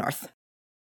in the north.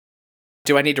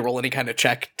 Do I need to roll any kind of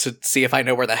check to see if I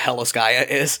know where the hell Oskaya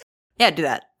is? Yeah, do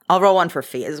that. I'll roll one for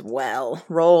Fee as well.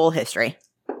 Roll history.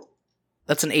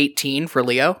 That's an 18 for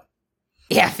Leo.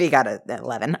 Yeah, Fee got an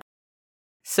 11.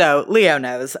 So, Leo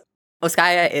knows.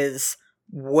 Oskaya is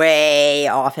way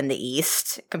off in the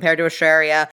east compared to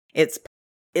Astraria. It's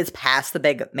past the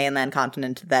big mainland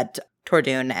continent that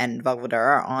Tordoon and Velvedar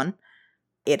are on.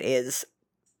 It is,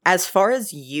 as far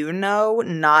as you know,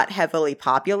 not heavily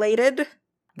populated.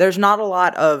 There's not a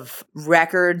lot of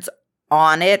records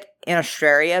on it in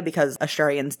Australia because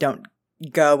Australians don't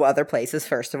go other places,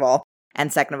 first of all.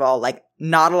 And second of all, like,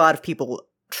 not a lot of people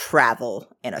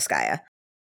travel in Oskaya.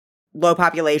 Low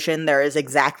population, there is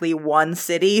exactly one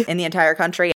city in the entire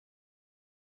country.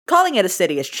 Calling it a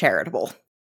city is charitable.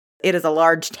 It is a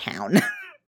large town.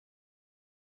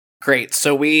 Great,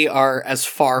 so we are as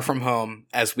far from home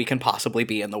as we can possibly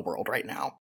be in the world right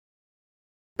now.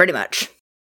 Pretty much.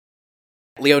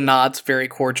 Leo nods very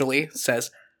cordially,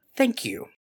 says, "Thank you,"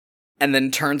 and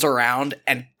then turns around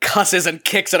and cusses and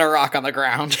kicks at a rock on the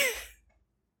ground.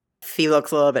 Fee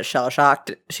looks a little bit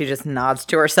shell-shocked. She just nods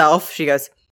to herself. She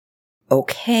goes,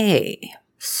 "Okay,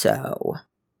 so..."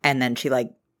 And then she,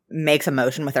 like, makes a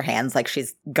motion with her hands like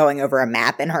she's going over a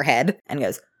map in her head and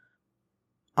goes,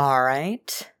 "All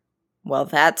right. Well,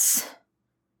 that's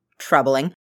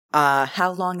troubling.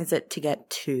 How long is it to get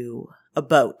to a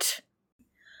boat?"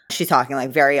 She's talking,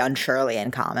 like, very unsurely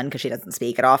in common because she doesn't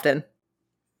speak it often.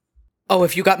 "Oh,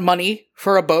 have you got money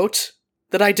for a boat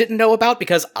that I didn't know about?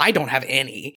 Because I don't have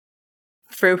any."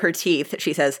 Through her teeth,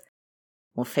 she says,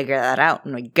 "We'll figure that out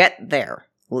when we get there,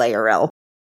 Laurel."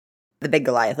 The big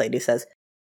Goliath lady says,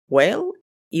 "Well,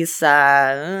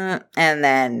 and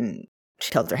then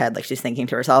she tilts her head like she's thinking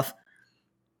to herself,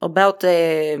 "About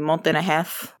a month and a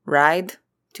half ride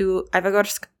to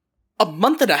Ivagorsk." "A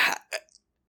month and a half?"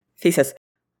 He says,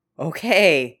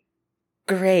 "Okay,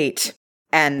 great."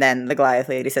 And then the Goliath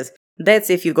lady says, "That's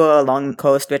if you go along the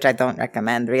coast, which I don't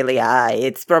recommend, really.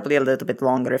 It's probably a little bit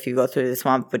longer if you go through the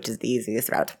swamp, which is the easiest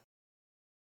route."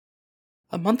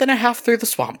 "A month and a half through the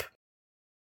swamp.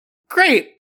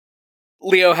 Great."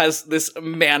 Leo has this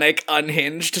manic,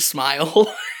 unhinged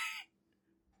smile.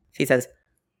 He says,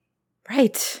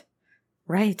 Right,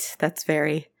 that's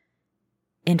very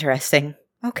interesting.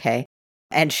 Okay."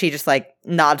 And she just, like,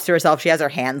 nods to herself. She has her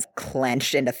hands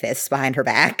clenched into fists behind her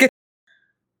back.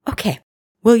 "Okay,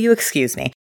 will you excuse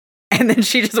me?" And then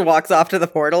she just walks off to the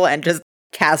portal and just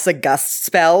casts a gust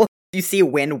spell. You see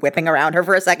wind whipping around her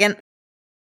for a second.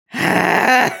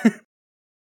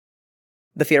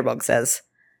 The Fearbog says,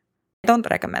 "I don't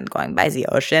recommend going by the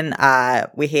ocean.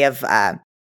 We have,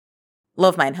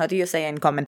 love mine, how do you say in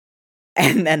common?"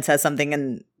 And then says something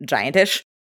in Giantish.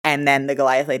 And then the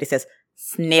Goliath lady says,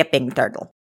 "Snapping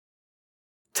turtle."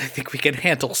 "I think we can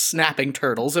handle snapping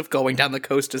turtles if going down the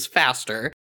coast is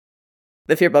faster."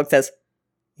 The Fearbog says,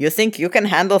 "You think you can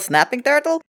handle snapping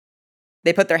turtle?"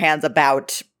 They put their hands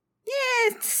about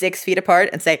 6 feet apart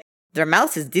and say, "Their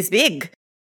mouth is this big."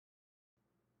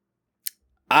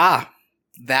 "Ah,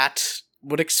 that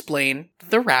would explain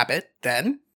the rabbit,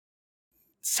 then.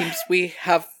 Seems we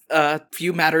have a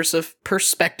few matters of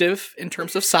perspective in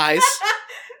terms of size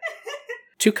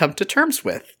to come to terms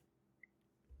with."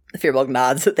 The Fearbog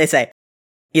nods. They say,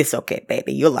 "It's okay,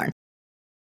 baby, you'll learn."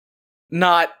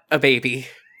 "Not a baby.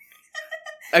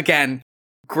 Again,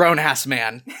 grown-ass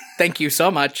man. Thank you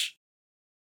so much."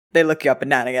 They look you up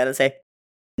and down again and say,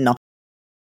 "No.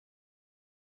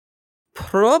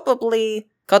 Probably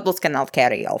Cuddles cannot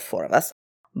carry all 4 of us,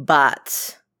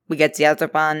 but we get the other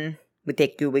one,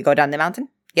 we go down the mountain,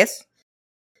 yes?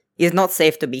 It's not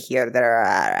safe to be here. There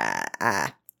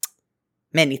are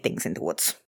many things in the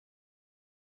woods."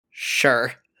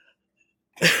 Sure.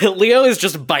 Leo is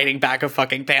just biting back a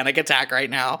fucking panic attack right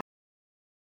now.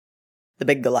 The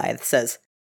big Goliath says,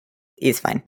 "It's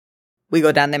fine. We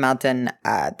go down the mountain.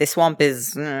 The swamp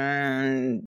is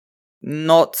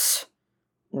not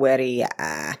very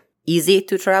easy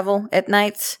to travel at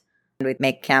night. We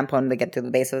make camp when we get to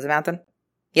the base of the mountain.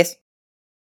 Yes?"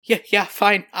 Yeah,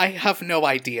 fine. I have no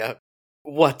idea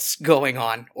what's going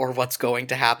on or what's going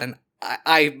to happen.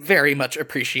 I very much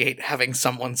appreciate having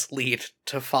someone's lead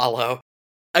to follow.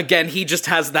 Again, he just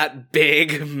has that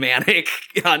big, manic,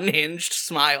 unhinged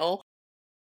smile.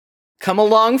 "Come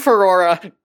along,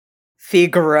 Ferora." Fee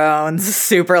groans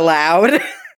super loud.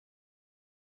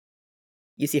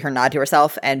 You see her nod to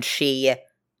herself, and she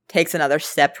takes another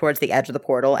step towards the edge of the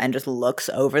portal and just looks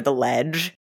over the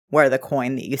ledge where the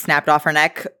coin that you snapped off her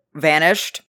neck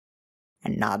vanished,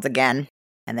 and nods again,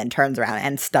 and then turns around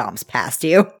and stomps past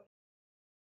you.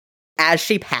 As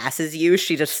she passes you,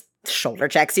 she just shoulder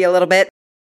checks you a little bit.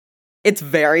 It's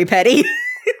very petty.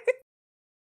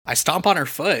 I stomp on her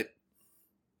foot.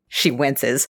 She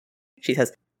winces. She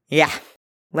says, "Yeah,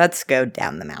 let's go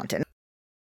down the mountain."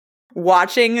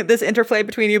 Watching this interplay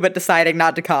between you, but deciding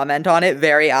not to comment on it,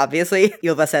 very obviously,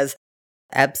 Ylva says,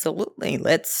 "Absolutely,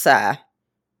 let's,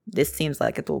 this seems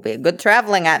like it will be a good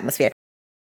traveling atmosphere.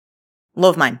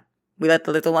 Love mine, We let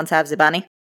the little ones have the bunny?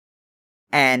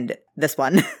 And this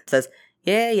one says,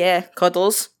 yeah,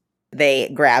 Cuddles. They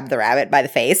grab the rabbit by the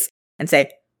face and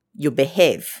say, you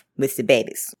behave with the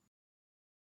babies.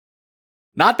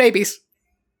 Not babies.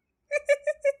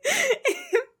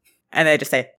 And they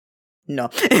just say, no.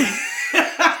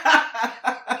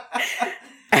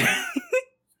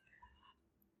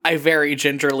 I very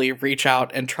gingerly reach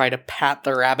out and try to pat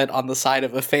the rabbit on the side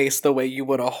of the face the way you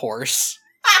would a horse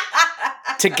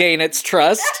to gain its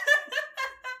trust.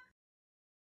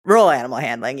 Roll animal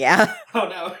handling, yeah. Oh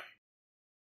no.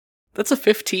 That's a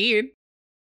 15.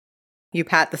 You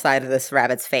pat the side of this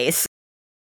rabbit's face.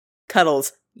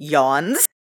 Cuddles yawns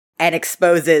and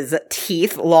exposes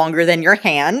teeth longer than your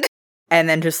hand, and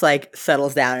then just like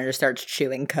settles down and just starts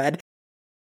chewing cud.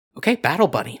 Okay, battle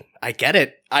bunny. I get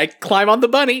it. I climb on the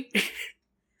bunny.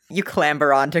 You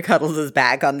clamber onto Cuddles'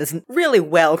 back on this really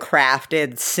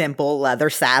well-crafted, simple leather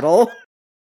saddle.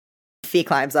 Fee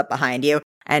climbs up behind you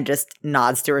and just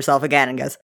nods to herself again and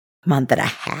goes, month and a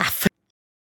half.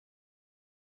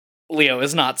 Leo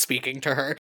is not speaking to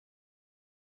her.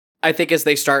 I think as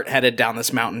they start headed down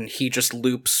this mountain, he just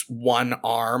loops one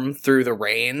arm through the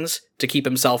reins to keep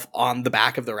himself on the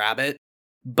back of the rabbit,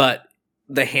 but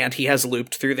the hand he has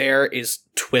looped through there is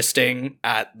twisting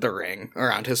at the ring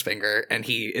around his finger, and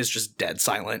he is just dead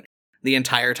silent the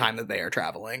entire time that they are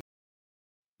traveling.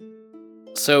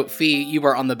 So, Fee, you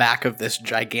are on the back of this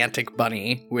gigantic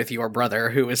bunny with your brother,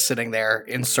 who is sitting there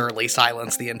in surly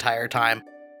silence the entire time,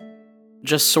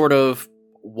 just sort of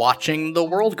watching the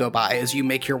world go by as you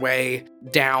make your way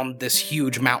down this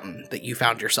huge mountain that you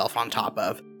found yourself on top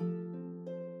of.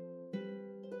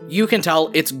 You can tell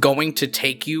it's going to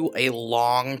take you a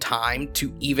long time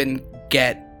to even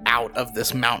get out of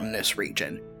this mountainous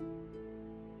region.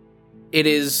 It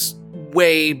is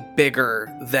way bigger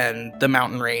than the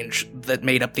mountain range that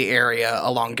made up the area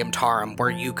along Gimtarum, where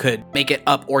you could make it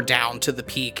up or down to the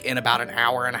peak in about an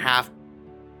hour and a half.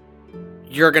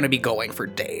 You're going to be going for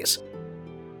days.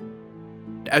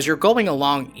 As you're going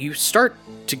along, you start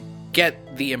to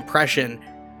get the impression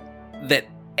that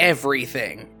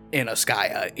everything in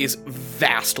Askaya is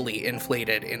vastly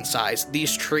inflated in size.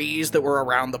 These trees that were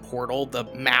around the portal, the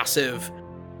massive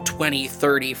 20,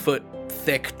 30 foot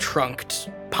thick trunked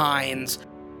pines,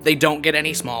 they don't get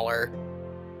any smaller.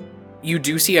 You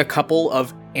do see a couple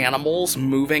of animals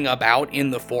moving about in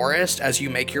the forest as you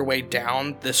make your way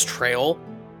down this trail.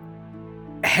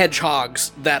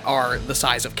 Hedgehogs that are the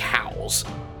size of cows.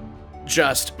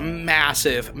 Just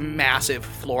massive, massive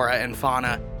flora and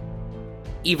fauna.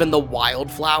 Even the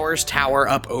wildflowers tower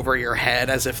up over your head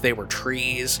as if they were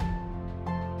trees.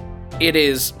 It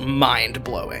is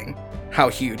mind-blowing how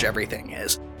huge everything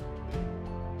is.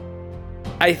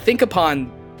 I think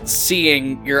upon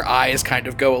seeing your eyes kind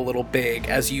of go a little big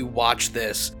as you watch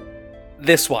this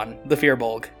one, the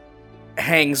Firbolg,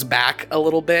 hangs back a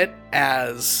little bit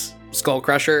as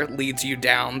Skullcrusher leads you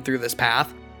down through this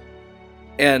path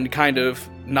and kind of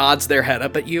nods their head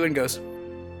up at you and goes,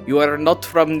 "You are not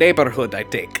from neighborhood, I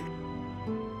take."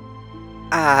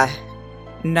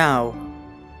 No.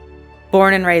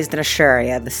 Born and raised in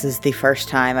Ashuria, this is the first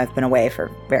time I've been away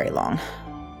for very long.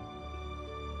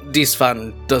 This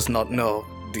one does not know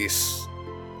this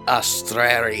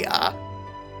Astraria.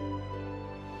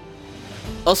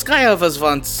 Oskaya was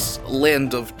once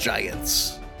land of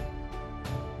giants.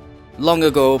 Long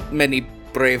ago, many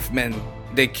brave men,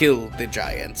 they killed the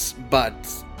giants, but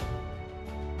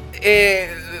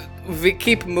we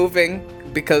keep moving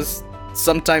because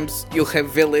sometimes you have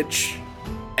village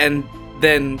and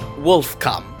then wolf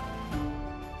come.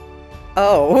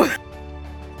 Oh.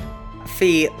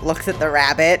 Fee looks at the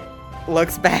rabbit,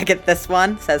 looks back at this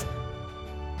one, says,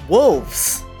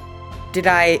 wolves. Did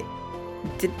I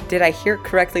hear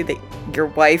correctly that your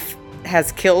wife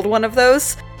has killed one of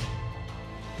those?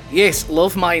 Yes,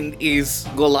 love mine is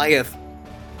Goliath.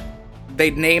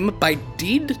 They name by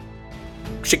deed.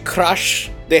 She crushed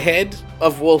the head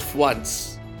of wolf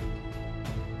once.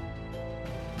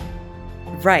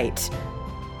 Right.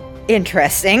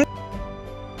 Interesting.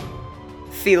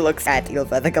 Fee looks at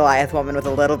Ylva, the Goliath woman, with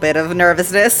a little bit of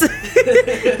nervousness.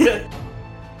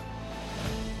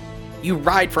 You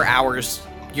ride for hours.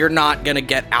 You're not gonna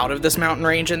get out of this mountain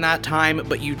range in that time,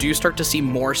 but you do start to see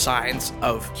more signs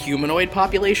of humanoid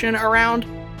population around.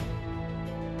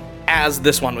 As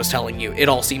this one was telling you, it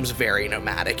all seems very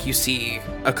nomadic. You see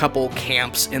a couple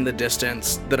camps in the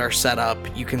distance that are set up.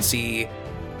 You can see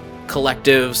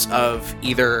collectives of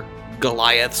either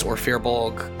Goliaths or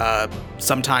Firbolg,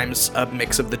 sometimes a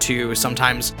mix of the two.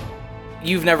 Sometimes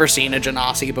you've never seen a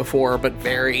Genasi before, but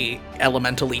very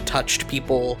elementally touched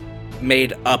people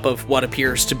made up of what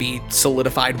appears to be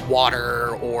solidified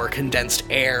water or condensed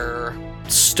air,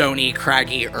 stony,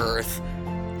 craggy earth.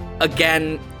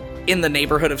 Again, in the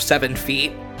neighborhood of 7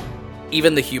 feet.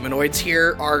 Even the humanoids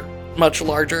here are much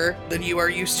larger than you are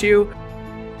used to.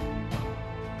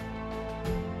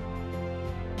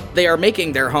 They are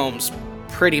making their homes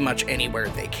pretty much anywhere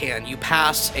they can. You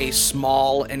pass a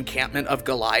small encampment of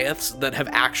Goliaths that have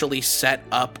actually set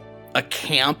up a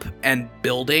camp and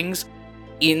buildings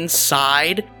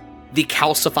inside the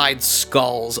calcified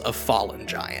skulls of fallen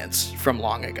giants from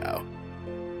long ago.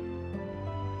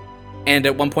 And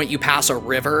at one point you pass a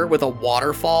river with a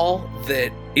waterfall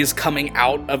that is coming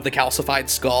out of the calcified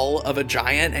skull of a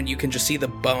giant, and you can just see the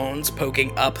bones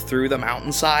poking up through the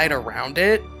mountainside around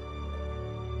it.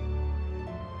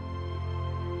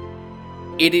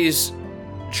 It is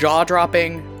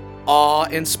jaw-dropping,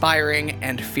 awe-inspiring,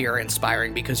 and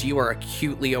fear-inspiring because you are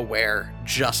acutely aware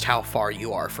just how far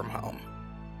you are from home.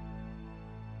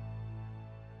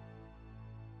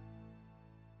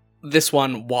 This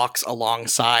one walks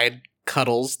alongside,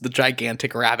 cuddles the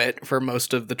gigantic rabbit for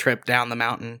most of the trip down the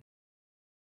mountain.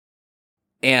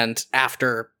 And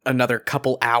after another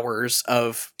couple hours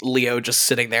of Leo just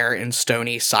sitting there in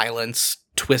stony silence,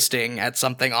 twisting at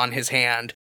something on his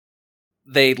hand,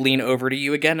 they lean over to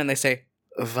you again and they say,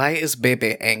 "Why is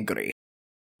Bebe angry?"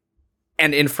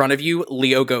 And in front of you,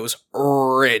 Leo goes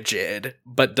rigid,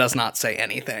 but does not say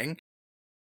anything.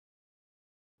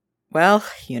 Well,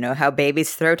 you know how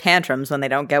babies throw tantrums when they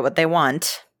don't get what they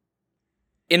want.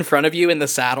 In front of you in the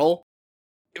saddle,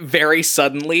 very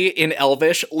suddenly in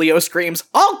Elvish, Leo screams,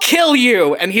 "I'll kill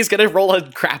you!" And he's gonna roll a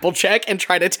grapple check and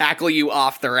try to tackle you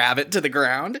off the rabbit to the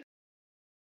ground.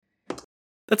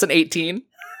 That's an 18.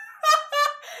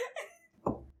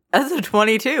 That's a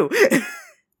 22.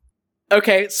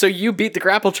 Okay, so you beat the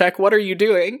grapple check. What are you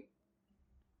doing?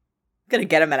 Gonna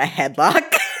get him in a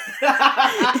headlock.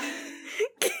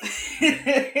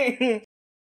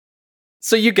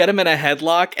 So you get him in a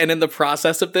headlock, and in the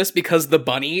process of this, because the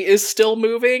bunny is still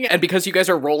moving, and because you guys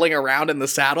are rolling around in the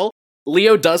saddle,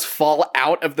 Leo does fall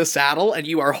out of the saddle, and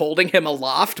you are holding him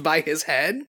aloft by his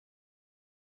head.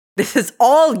 This is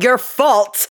all your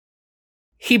fault.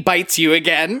 He bites you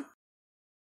again.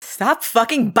 Stop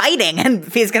fucking biting, and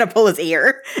he's gonna pull his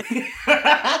ear.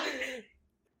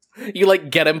 You,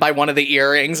 get him by one of the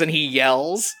earrings, and he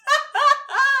yells.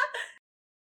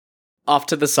 Off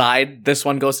to the side, this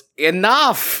one goes,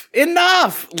 "Enough!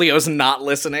 Enough!" Leo's not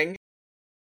listening.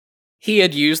 He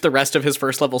had used the rest of his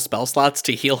first level spell slots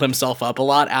to heal himself up a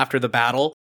lot after the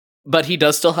battle, but he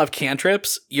does still have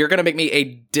cantrips. You're gonna make me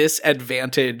a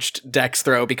disadvantaged dex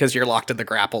throw because you're locked in the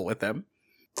grapple with him.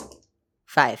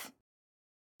 5.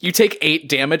 You take 8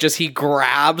 damage as he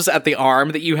grabs at the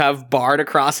arm that you have barred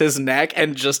across his neck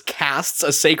and just casts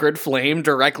a sacred flame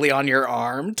directly on your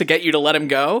arm to get you to let him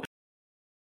go.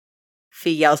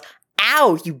 Fee yells,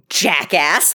 "Ow, you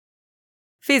jackass!"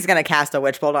 Fee's gonna cast a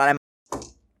witch bolt on him.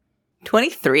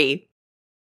 23.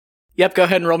 Yep, go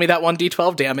ahead and roll me that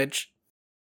 1d12 damage.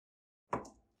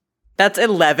 That's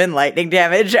 11 lightning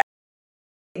damage.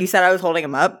 You said I was holding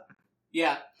him up?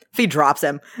 Yeah. Fee drops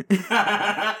him.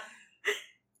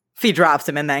 Fee drops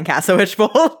him and then casts a witch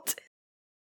bolt.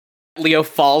 Leo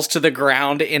falls to the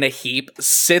ground in a heap,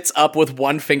 sits up with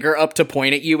one finger up to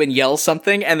point at you and yells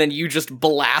something, and then you just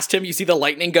blast him. You see the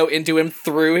lightning go into him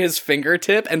through his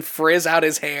fingertip and frizz out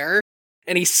his hair,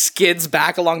 and he skids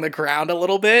back along the ground a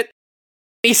little bit.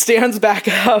 He stands back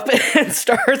up and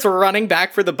starts running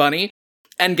back for the bunny,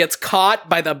 and gets caught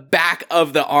by the back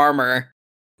of the armor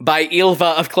by Ylva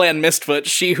of Clan Mistfoot,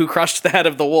 she who crushed the head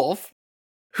of the wolf,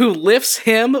 who lifts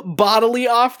him bodily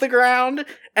off the ground,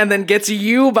 and then gets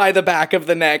you by the back of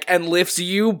the neck and lifts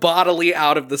you bodily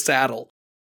out of the saddle.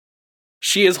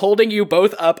 She is holding you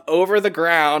both up over the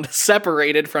ground,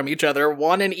 separated from each other,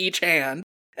 one in each hand,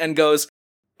 and goes,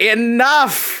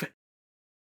 "Enough!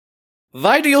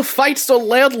 Why do you fight so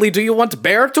loudly? Do you want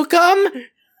Bear to come?"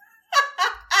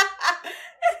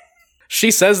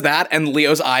 She says that, and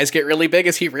Leo's eyes get really big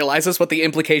as he realizes what the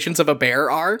implications of a bear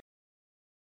are.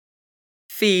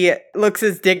 Fee looks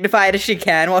as dignified as she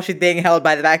can while she's being held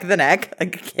by the back of the neck,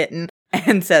 like a kitten,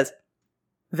 and says,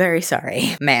 "Very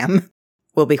sorry, ma'am.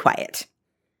 We'll be quiet."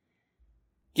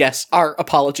 Yes, our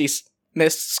apologies,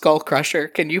 Miss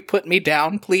Skullcrusher. Can you put me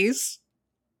down, please?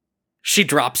 She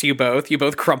drops you both. You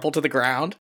both crumple to the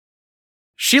ground.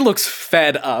 She looks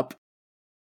fed up.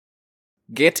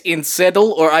 "Get in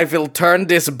saddle or I will turn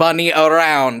this bunny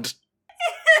around."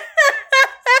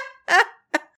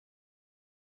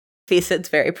 Fee sits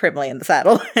very primly in the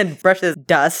saddle and brushes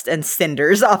dust and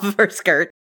cinders off of her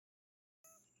skirt.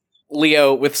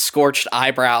 Leo, with scorched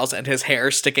eyebrows and his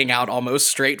hair sticking out almost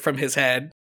straight from his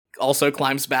head, also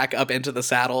climbs back up into the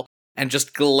saddle and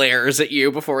just glares at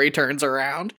you before he turns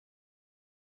around.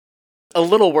 A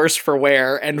little worse for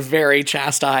wear and very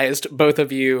chastised, both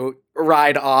of you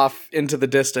ride off into the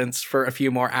distance for a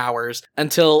few more hours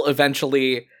until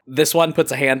eventually this one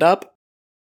puts a hand up.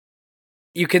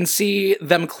 You can see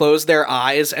them close their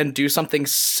eyes and do something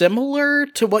similar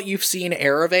to what you've seen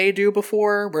Ereve do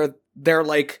before, where they're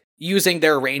like using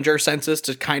their ranger senses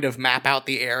to kind of map out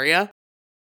the area.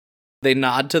 They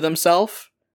nod to themselves.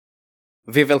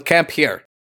 We will camp here.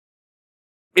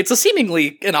 It's a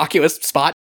seemingly innocuous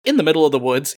spot in the middle of the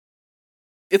woods.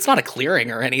 It's not a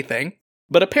clearing or anything,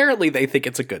 but apparently they think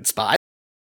it's a good spot.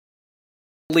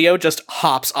 Leo just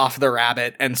hops off the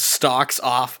rabbit and stalks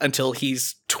off until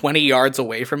he's 20 yards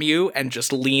away from you and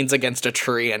just leans against a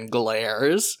tree and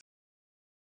glares.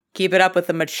 Keep it up with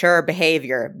the mature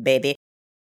behavior, baby.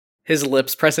 His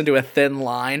lips press into a thin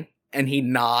line, and he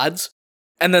nods,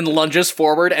 and then lunges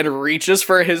forward and reaches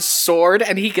for his sword,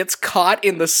 and he gets caught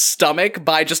in the stomach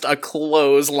by just a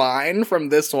clothesline from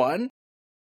this one.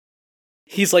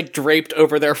 He's like draped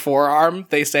over their forearm.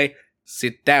 They say,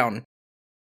 "Sit down."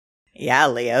 Yeah,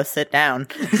 Leo, sit down.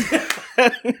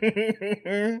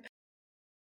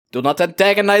 Do not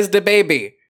antagonize the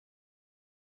baby.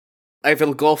 I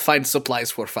will go find supplies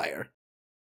for fire.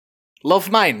 Love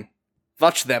mine.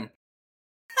 Watch them.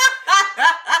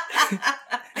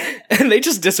 And they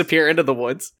just disappear into the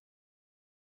woods.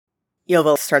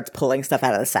 Ylva starts pulling stuff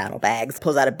out of the saddlebags,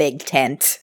 pulls out a big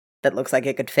tent that looks like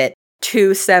it could fit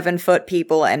 2 7-foot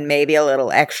people and maybe a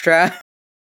little extra.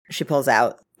 She pulls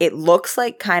out. It looks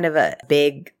like kind of a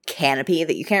big canopy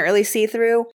that you can't really see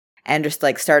through, and just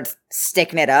like starts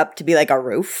sticking it up to be like a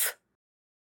roof.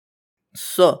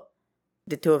 So,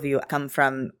 the two of you come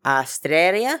from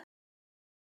Astreria?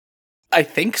 I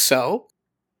think so.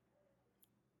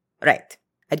 Right.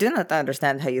 I do not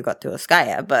understand how you got to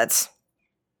Oskaya, but...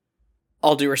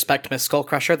 All due respect, Miss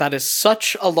Skullcrusher, that is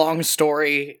such a long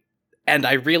story, and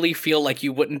I really feel like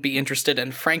you wouldn't be interested,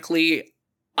 and frankly,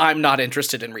 I'm not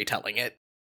interested in retelling it.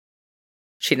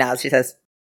 She nods, she says,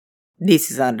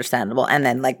 this is understandable, and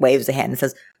then like waves a hand and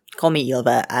says, call me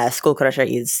Ylva, Skullcrusher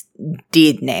is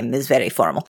deed name is very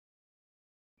formal.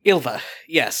 Ylva,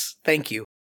 yes, thank you.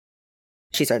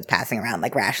 She starts passing around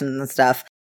like rations and stuff.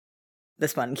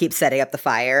 This one keeps setting up the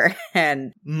fire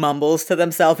and mumbles to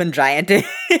themselves in Giantish.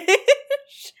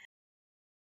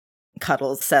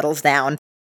 Cuddles, settles down.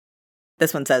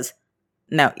 This one says,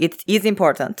 no, it is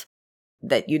important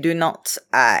that you do not,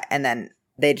 and then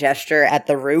they gesture at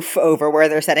the roof over where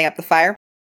they're setting up the fire,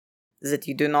 that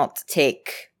you do not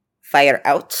take fire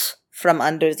out from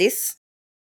under this.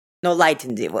 No light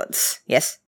in the woods,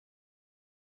 yes?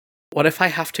 What if I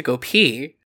have to go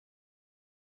pee?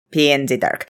 Pee in the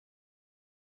dark.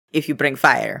 If you bring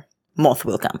fire, moth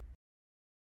will come.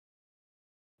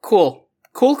 Cool.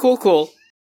 Cool.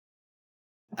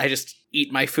 I just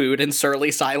eat my food in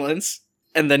surly silence,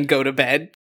 and then go to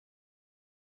bed.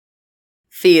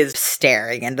 Fee is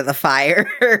staring into the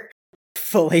fire,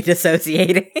 fully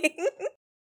dissociating.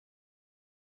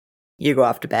 You go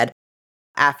off to bed.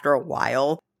 After a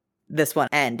while, this one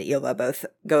and Ylva both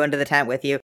go into the tent with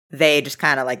you. They just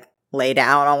kind of like lay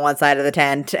down on one side of the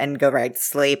tent and go right to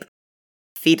sleep.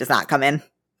 Fee does not come in.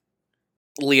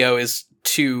 Leo is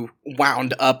too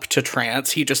wound up to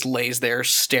trance. He just lays there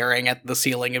staring at the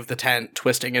ceiling of the tent,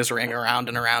 twisting his ring around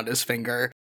and around his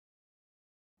finger.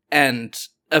 And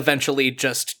eventually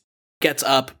just gets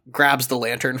up, grabs the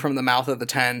lantern from the mouth of the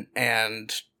tent,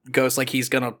 and goes like he's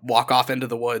gonna walk off into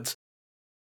the woods.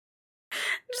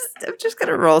 I'm just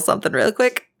gonna roll something real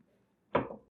quick.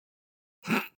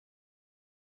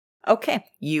 Okay,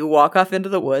 you walk off into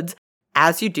the woods.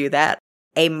 As you do that,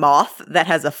 a moth that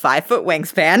has a 5-foot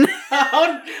wingspan.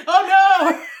 Oh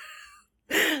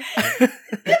no!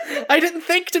 I didn't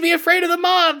think to be afraid of the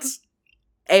moths!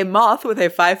 A moth with a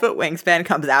 5-foot wingspan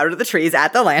comes out of the trees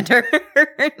at the lantern.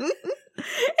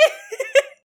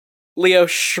 Leo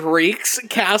shrieks,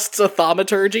 casts a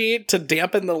thaumaturgy to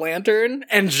dampen the lantern,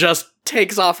 and just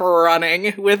takes off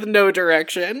running with no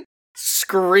direction,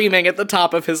 screaming at the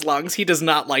top of his lungs. He does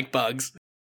not like bugs.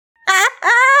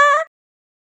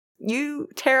 You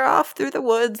tear off through the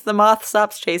woods. The moth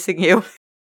stops chasing you.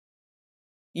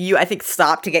 You, I think,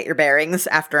 stop to get your bearings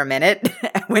after a minute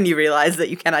when you realize that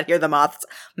you cannot hear the moth's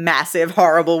massive,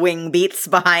 horrible wing beats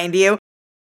behind you.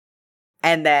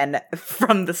 And then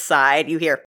from the side, you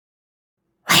hear...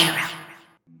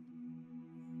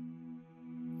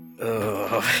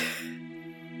 Ugh.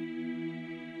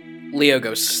 Leo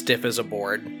goes stiff as a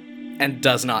board and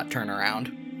does not turn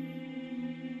around.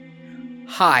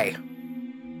 Hi.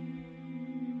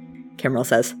 Kimrel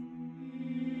says,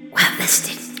 Well, this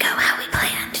didn't go how we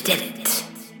planned, did it?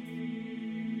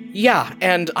 Yeah,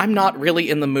 and I'm not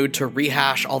really in the mood to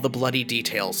rehash all the bloody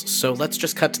details, so let's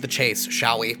just cut to the chase,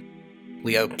 shall we?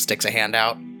 Leo sticks a hand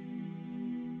out.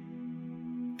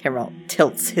 Kimrel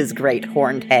tilts his great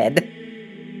horned head.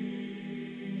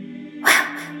 Well,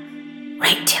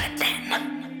 right to it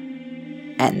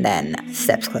then. And then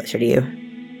steps closer to you.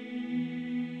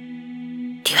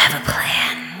 Do you have a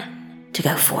plan to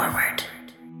go forward?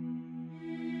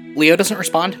 Leo doesn't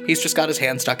respond, he's just got his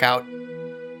hand stuck out.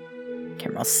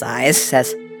 Kimrel sighs,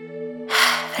 says,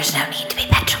 There's no need to be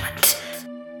petulant.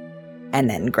 and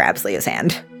then grabs Leo's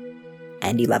hand.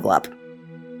 And you level up.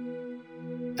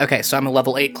 Okay, so I'm a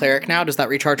level 8 cleric now. Does that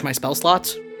recharge my spell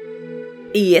slots?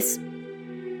 Yes.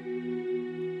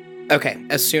 Okay,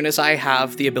 as soon as I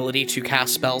have the ability to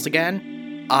cast spells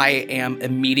again, I am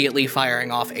immediately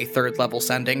firing off a 3rd level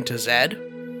sending to Zed.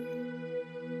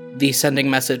 The sending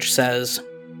message says,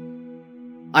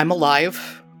 I'm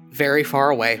alive, very far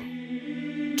away.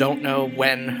 Don't know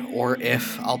when or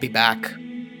if I'll be back.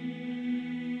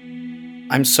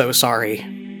 I'm so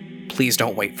sorry. Please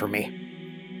don't wait for me.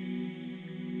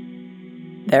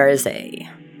 There is a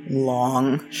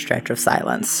long stretch of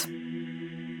silence.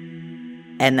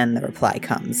 And then the reply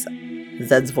comes.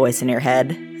 Zed's voice in your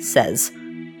head says,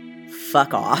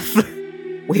 Fuck off.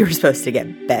 We were supposed to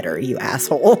get better, you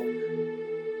asshole.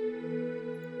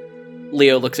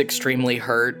 Leo looks extremely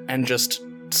hurt and just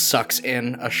sucks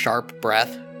in a sharp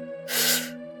breath.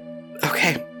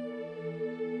 Okay.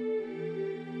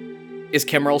 Is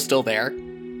Kimrel still there?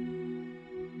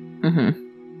 Mm-hmm.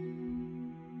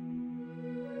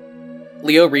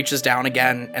 Leo reaches down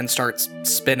again and starts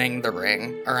spinning the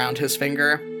ring around his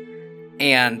finger,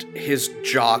 and his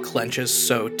jaw clenches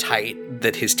so tight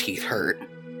that his teeth hurt.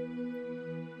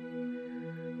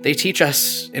 They teach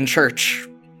us in church,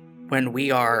 when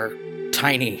we are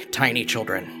tiny, tiny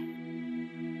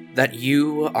children, that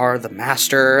you are the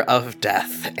master of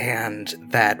death, and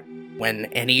that when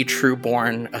any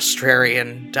true-born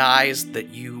Astrarian dies, that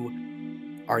you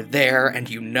are there and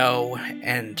you know,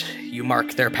 and you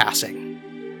mark their passing.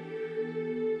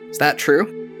 Is that true?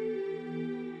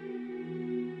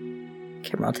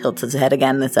 Kimrel tilts his head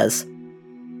again and says,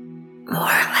 More or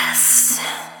less.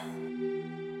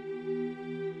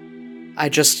 I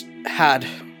just had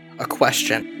a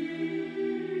question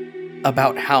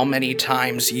about how many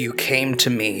times you came to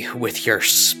me with your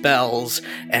spells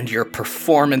and your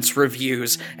performance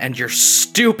reviews and your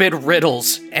stupid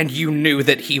riddles, and you knew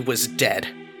that he was dead.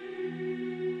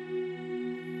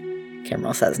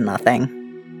 Kimrel says nothing.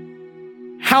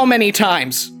 How many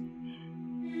times?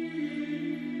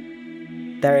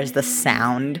 There is the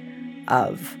sound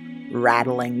of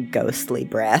rattling ghostly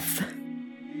breath.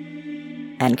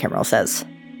 And Kimrel says,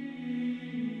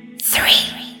 3.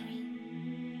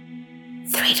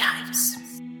 3 times.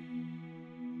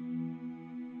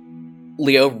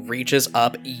 Leo reaches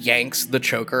up, yanks the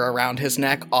choker around his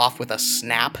neck off with a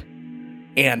snap,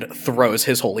 and throws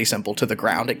his holy symbol to the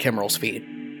ground at Kimrel's feet.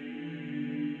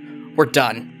 We're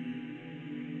done.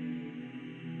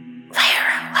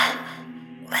 Lyra,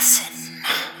 listen.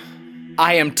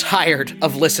 I am tired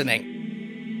of listening.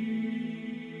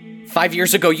 5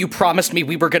 years ago, you promised me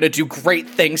we were going to do great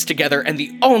things together, and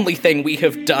the only thing we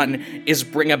have done is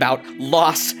bring about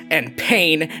loss and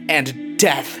pain and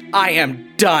death. I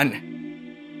am done.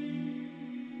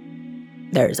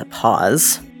 There's a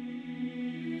pause.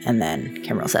 And then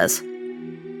Kimrel says,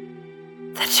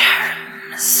 The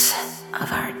terms of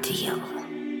our deal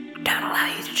don't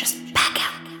allow you to just back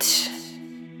out.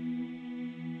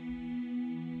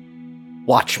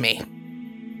 Watch me.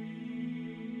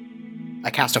 I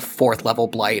cast a 4th level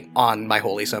blight on my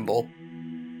holy symbol.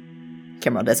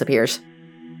 Kimrel disappears.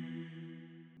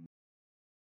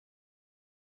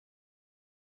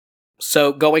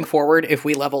 So going forward, if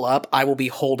we level up, I will be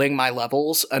holding my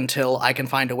levels until I can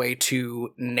find a way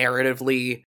to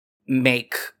narratively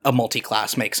make a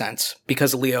multi-class make sense,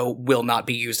 because Leo will not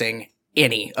be using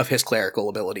any of his clerical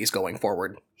abilities going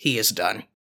forward. He is done.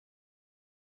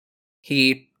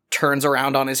 He turns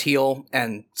around on his heel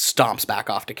and stomps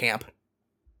back off to camp.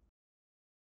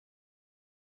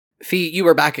 Fee, you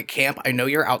were back at camp. I know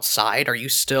you're outside. Are you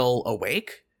still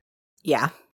awake? Yeah.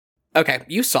 Okay,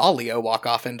 you saw Leo walk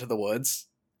off into the woods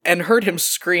and heard him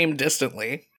scream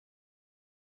distantly.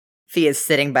 Fee is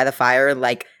sitting by the fire,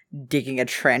 like, digging a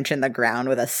trench in the ground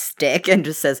with a stick and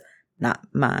just says, Not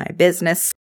my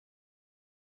business.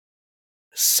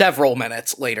 Several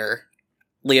minutes later,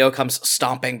 Leo comes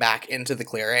stomping back into the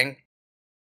clearing.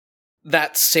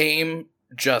 That same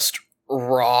just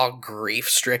raw,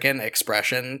 grief-stricken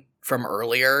expression from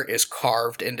earlier is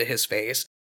carved into his face,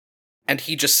 and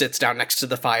he just sits down next to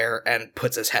the fire and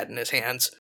puts his head in his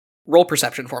hands. Roll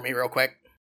perception for me real quick.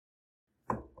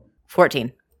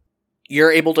 14.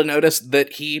 You're able to notice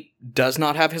that he does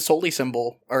not have his holy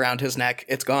symbol around his neck.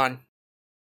 It's gone.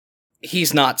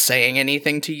 He's not saying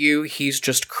anything to you. He's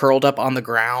just curled up on the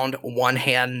ground, one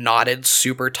hand knotted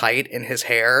super tight in his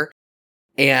hair,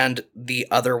 and the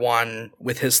other one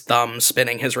with his thumb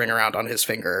spinning his ring around on his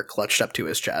finger, clutched up to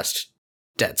his chest.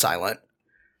 Dead silent.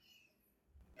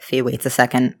 Fee waits a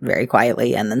second, very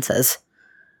quietly, and then says,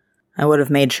 I would have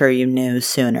made sure you knew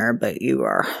sooner, but you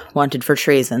are wanted for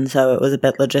treason, so it was a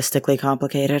bit logistically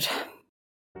complicated.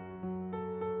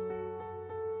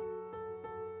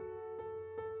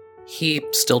 He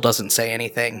still doesn't say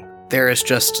anything. There is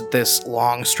just this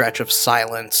long stretch of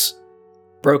silence,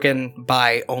 broken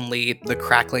by only the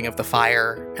crackling of the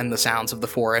fire and the sounds of the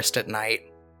forest at night.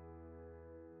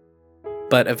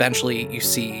 But eventually you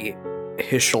see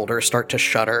his shoulders start to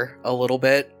shudder a little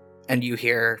bit, and you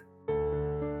hear...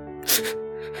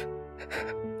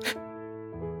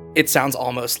 It sounds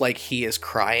almost like he is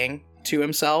crying to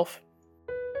himself.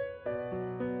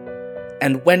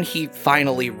 And when he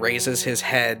finally raises his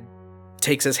head,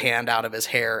 takes his hand out of his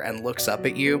hair, and looks up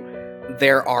at you,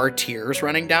 there are tears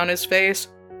running down his face,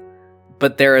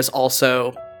 but there is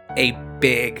also a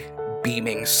big,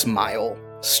 beaming smile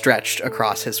stretched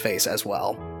across his face as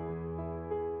well.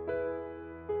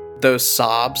 Those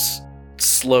sobs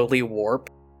slowly warp.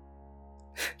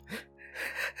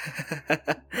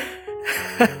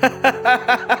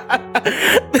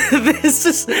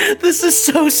 This is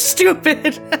so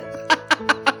stupid.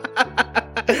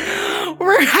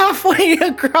 We're halfway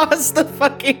across the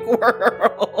fucking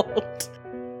world.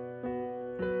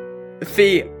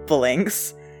 Fee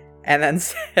blinks and then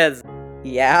says,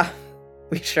 yeah,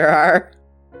 we sure are.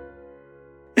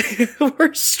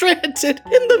 We're stranded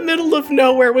in the middle of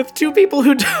nowhere with two people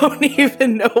who don't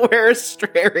even know where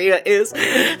Astraria is.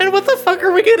 And what the fuck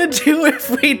are we gonna do if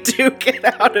we do get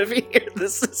out of here?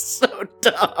 This is so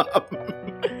dumb.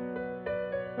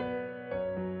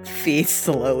 Fee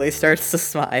slowly starts to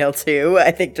smile too,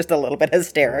 I think just a little bit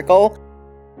hysterical.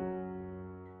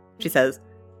 She says,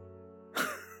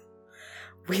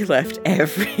 we left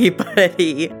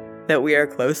everybody that we are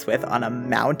close with on a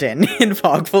mountain in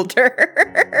Fogfolder.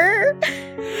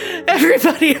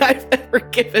 Everybody I've ever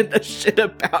given a shit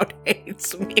about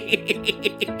hates me.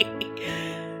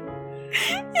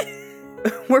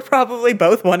 We're probably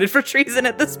both wanted for treason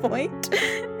at this point.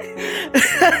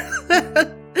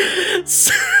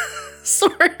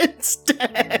 Soren's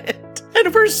dead.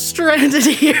 And we're stranded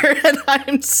here, and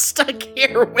I'm stuck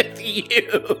here with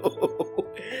you.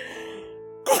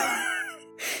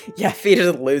 Yeah, Fee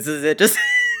just loses it, just...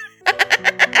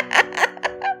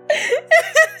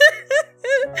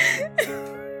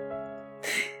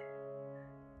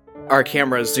 Our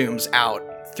camera zooms out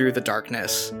through the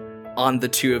darkness on the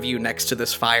two of you next to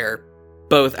this fire,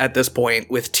 both at this point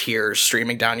with tears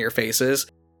streaming down your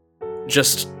faces,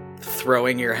 just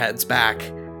throwing your heads back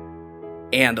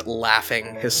and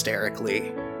laughing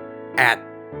hysterically at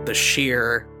the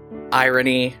sheer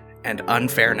irony and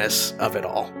unfairness of it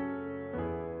all.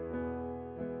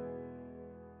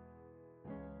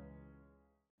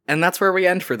 And that's where we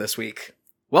end for this week.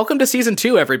 Welcome to Season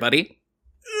 2, everybody.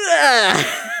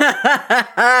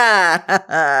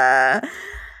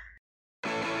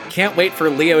 Can't wait for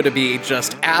Leo to be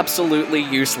just absolutely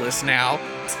useless now.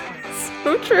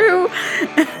 So true.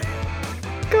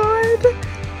 God.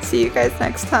 See you guys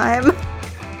next time.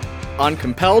 On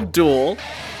Compelled Duel.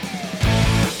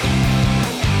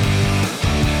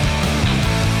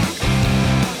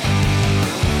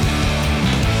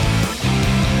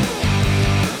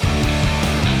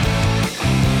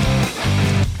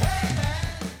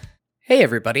 Hey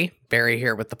everybody, Barry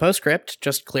here with the postscript,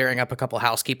 just clearing up a couple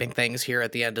housekeeping things here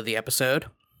at the end of the episode.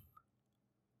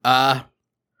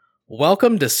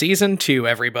 Welcome to Season 2,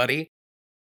 everybody.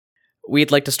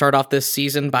 We'd like to start off this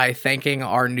season by thanking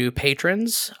our new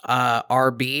patrons,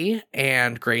 RB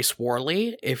and Grace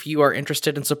Worley. If you are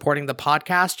interested in supporting the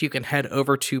podcast, you can head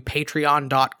over to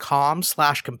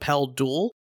patreon.com/compelledduel.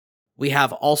 We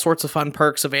have all sorts of fun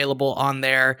perks available on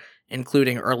there,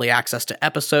 including early access to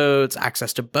episodes,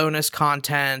 access to bonus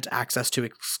content, access to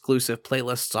exclusive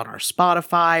playlists on our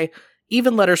Spotify,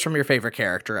 even letters from your favorite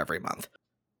character every month.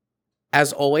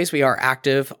 As always, we are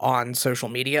active on social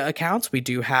media accounts. We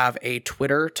do have a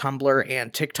Twitter, Tumblr,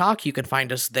 and TikTok. You can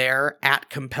find us there at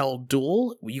Compelled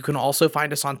Duel. You can also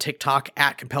find us on TikTok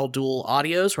at Compelled Duel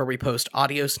Audios, where we post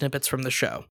audio snippets from the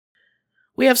show.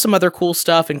 We have some other cool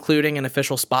stuff, including an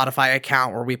official Spotify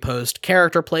account where we post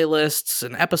character playlists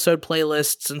and episode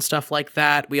playlists and stuff like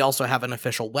that. We also have an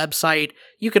official website.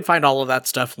 You can find all of that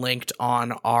stuff linked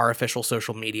on our official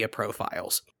social media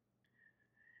profiles.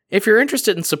 If you're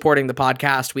interested in supporting the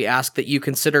podcast, we ask that you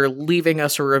consider leaving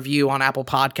us a review on Apple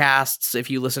Podcasts. If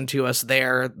you listen to us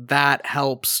there, that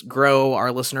helps grow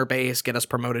our listener base, get us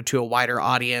promoted to a wider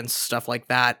audience, stuff like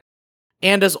that.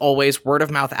 And as always, word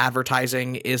of mouth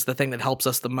advertising is the thing that helps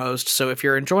us the most. So if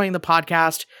you're enjoying the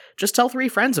podcast, just tell 3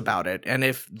 friends about it. And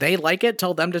if they like it,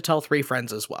 tell them to tell 3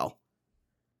 friends as well.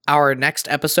 Our next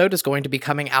episode is going to be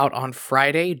coming out on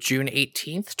Friday, June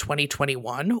 18th,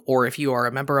 2021. Or if you are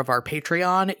a member of our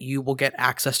Patreon, you will get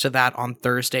access to that on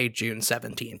Thursday, June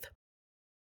 17th.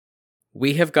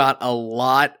 We have got a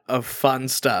lot of fun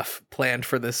stuff planned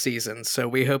for this season, so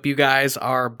we hope you guys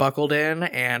are buckled in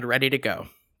and ready to go.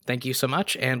 Thank you so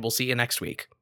much, and we'll see you next week.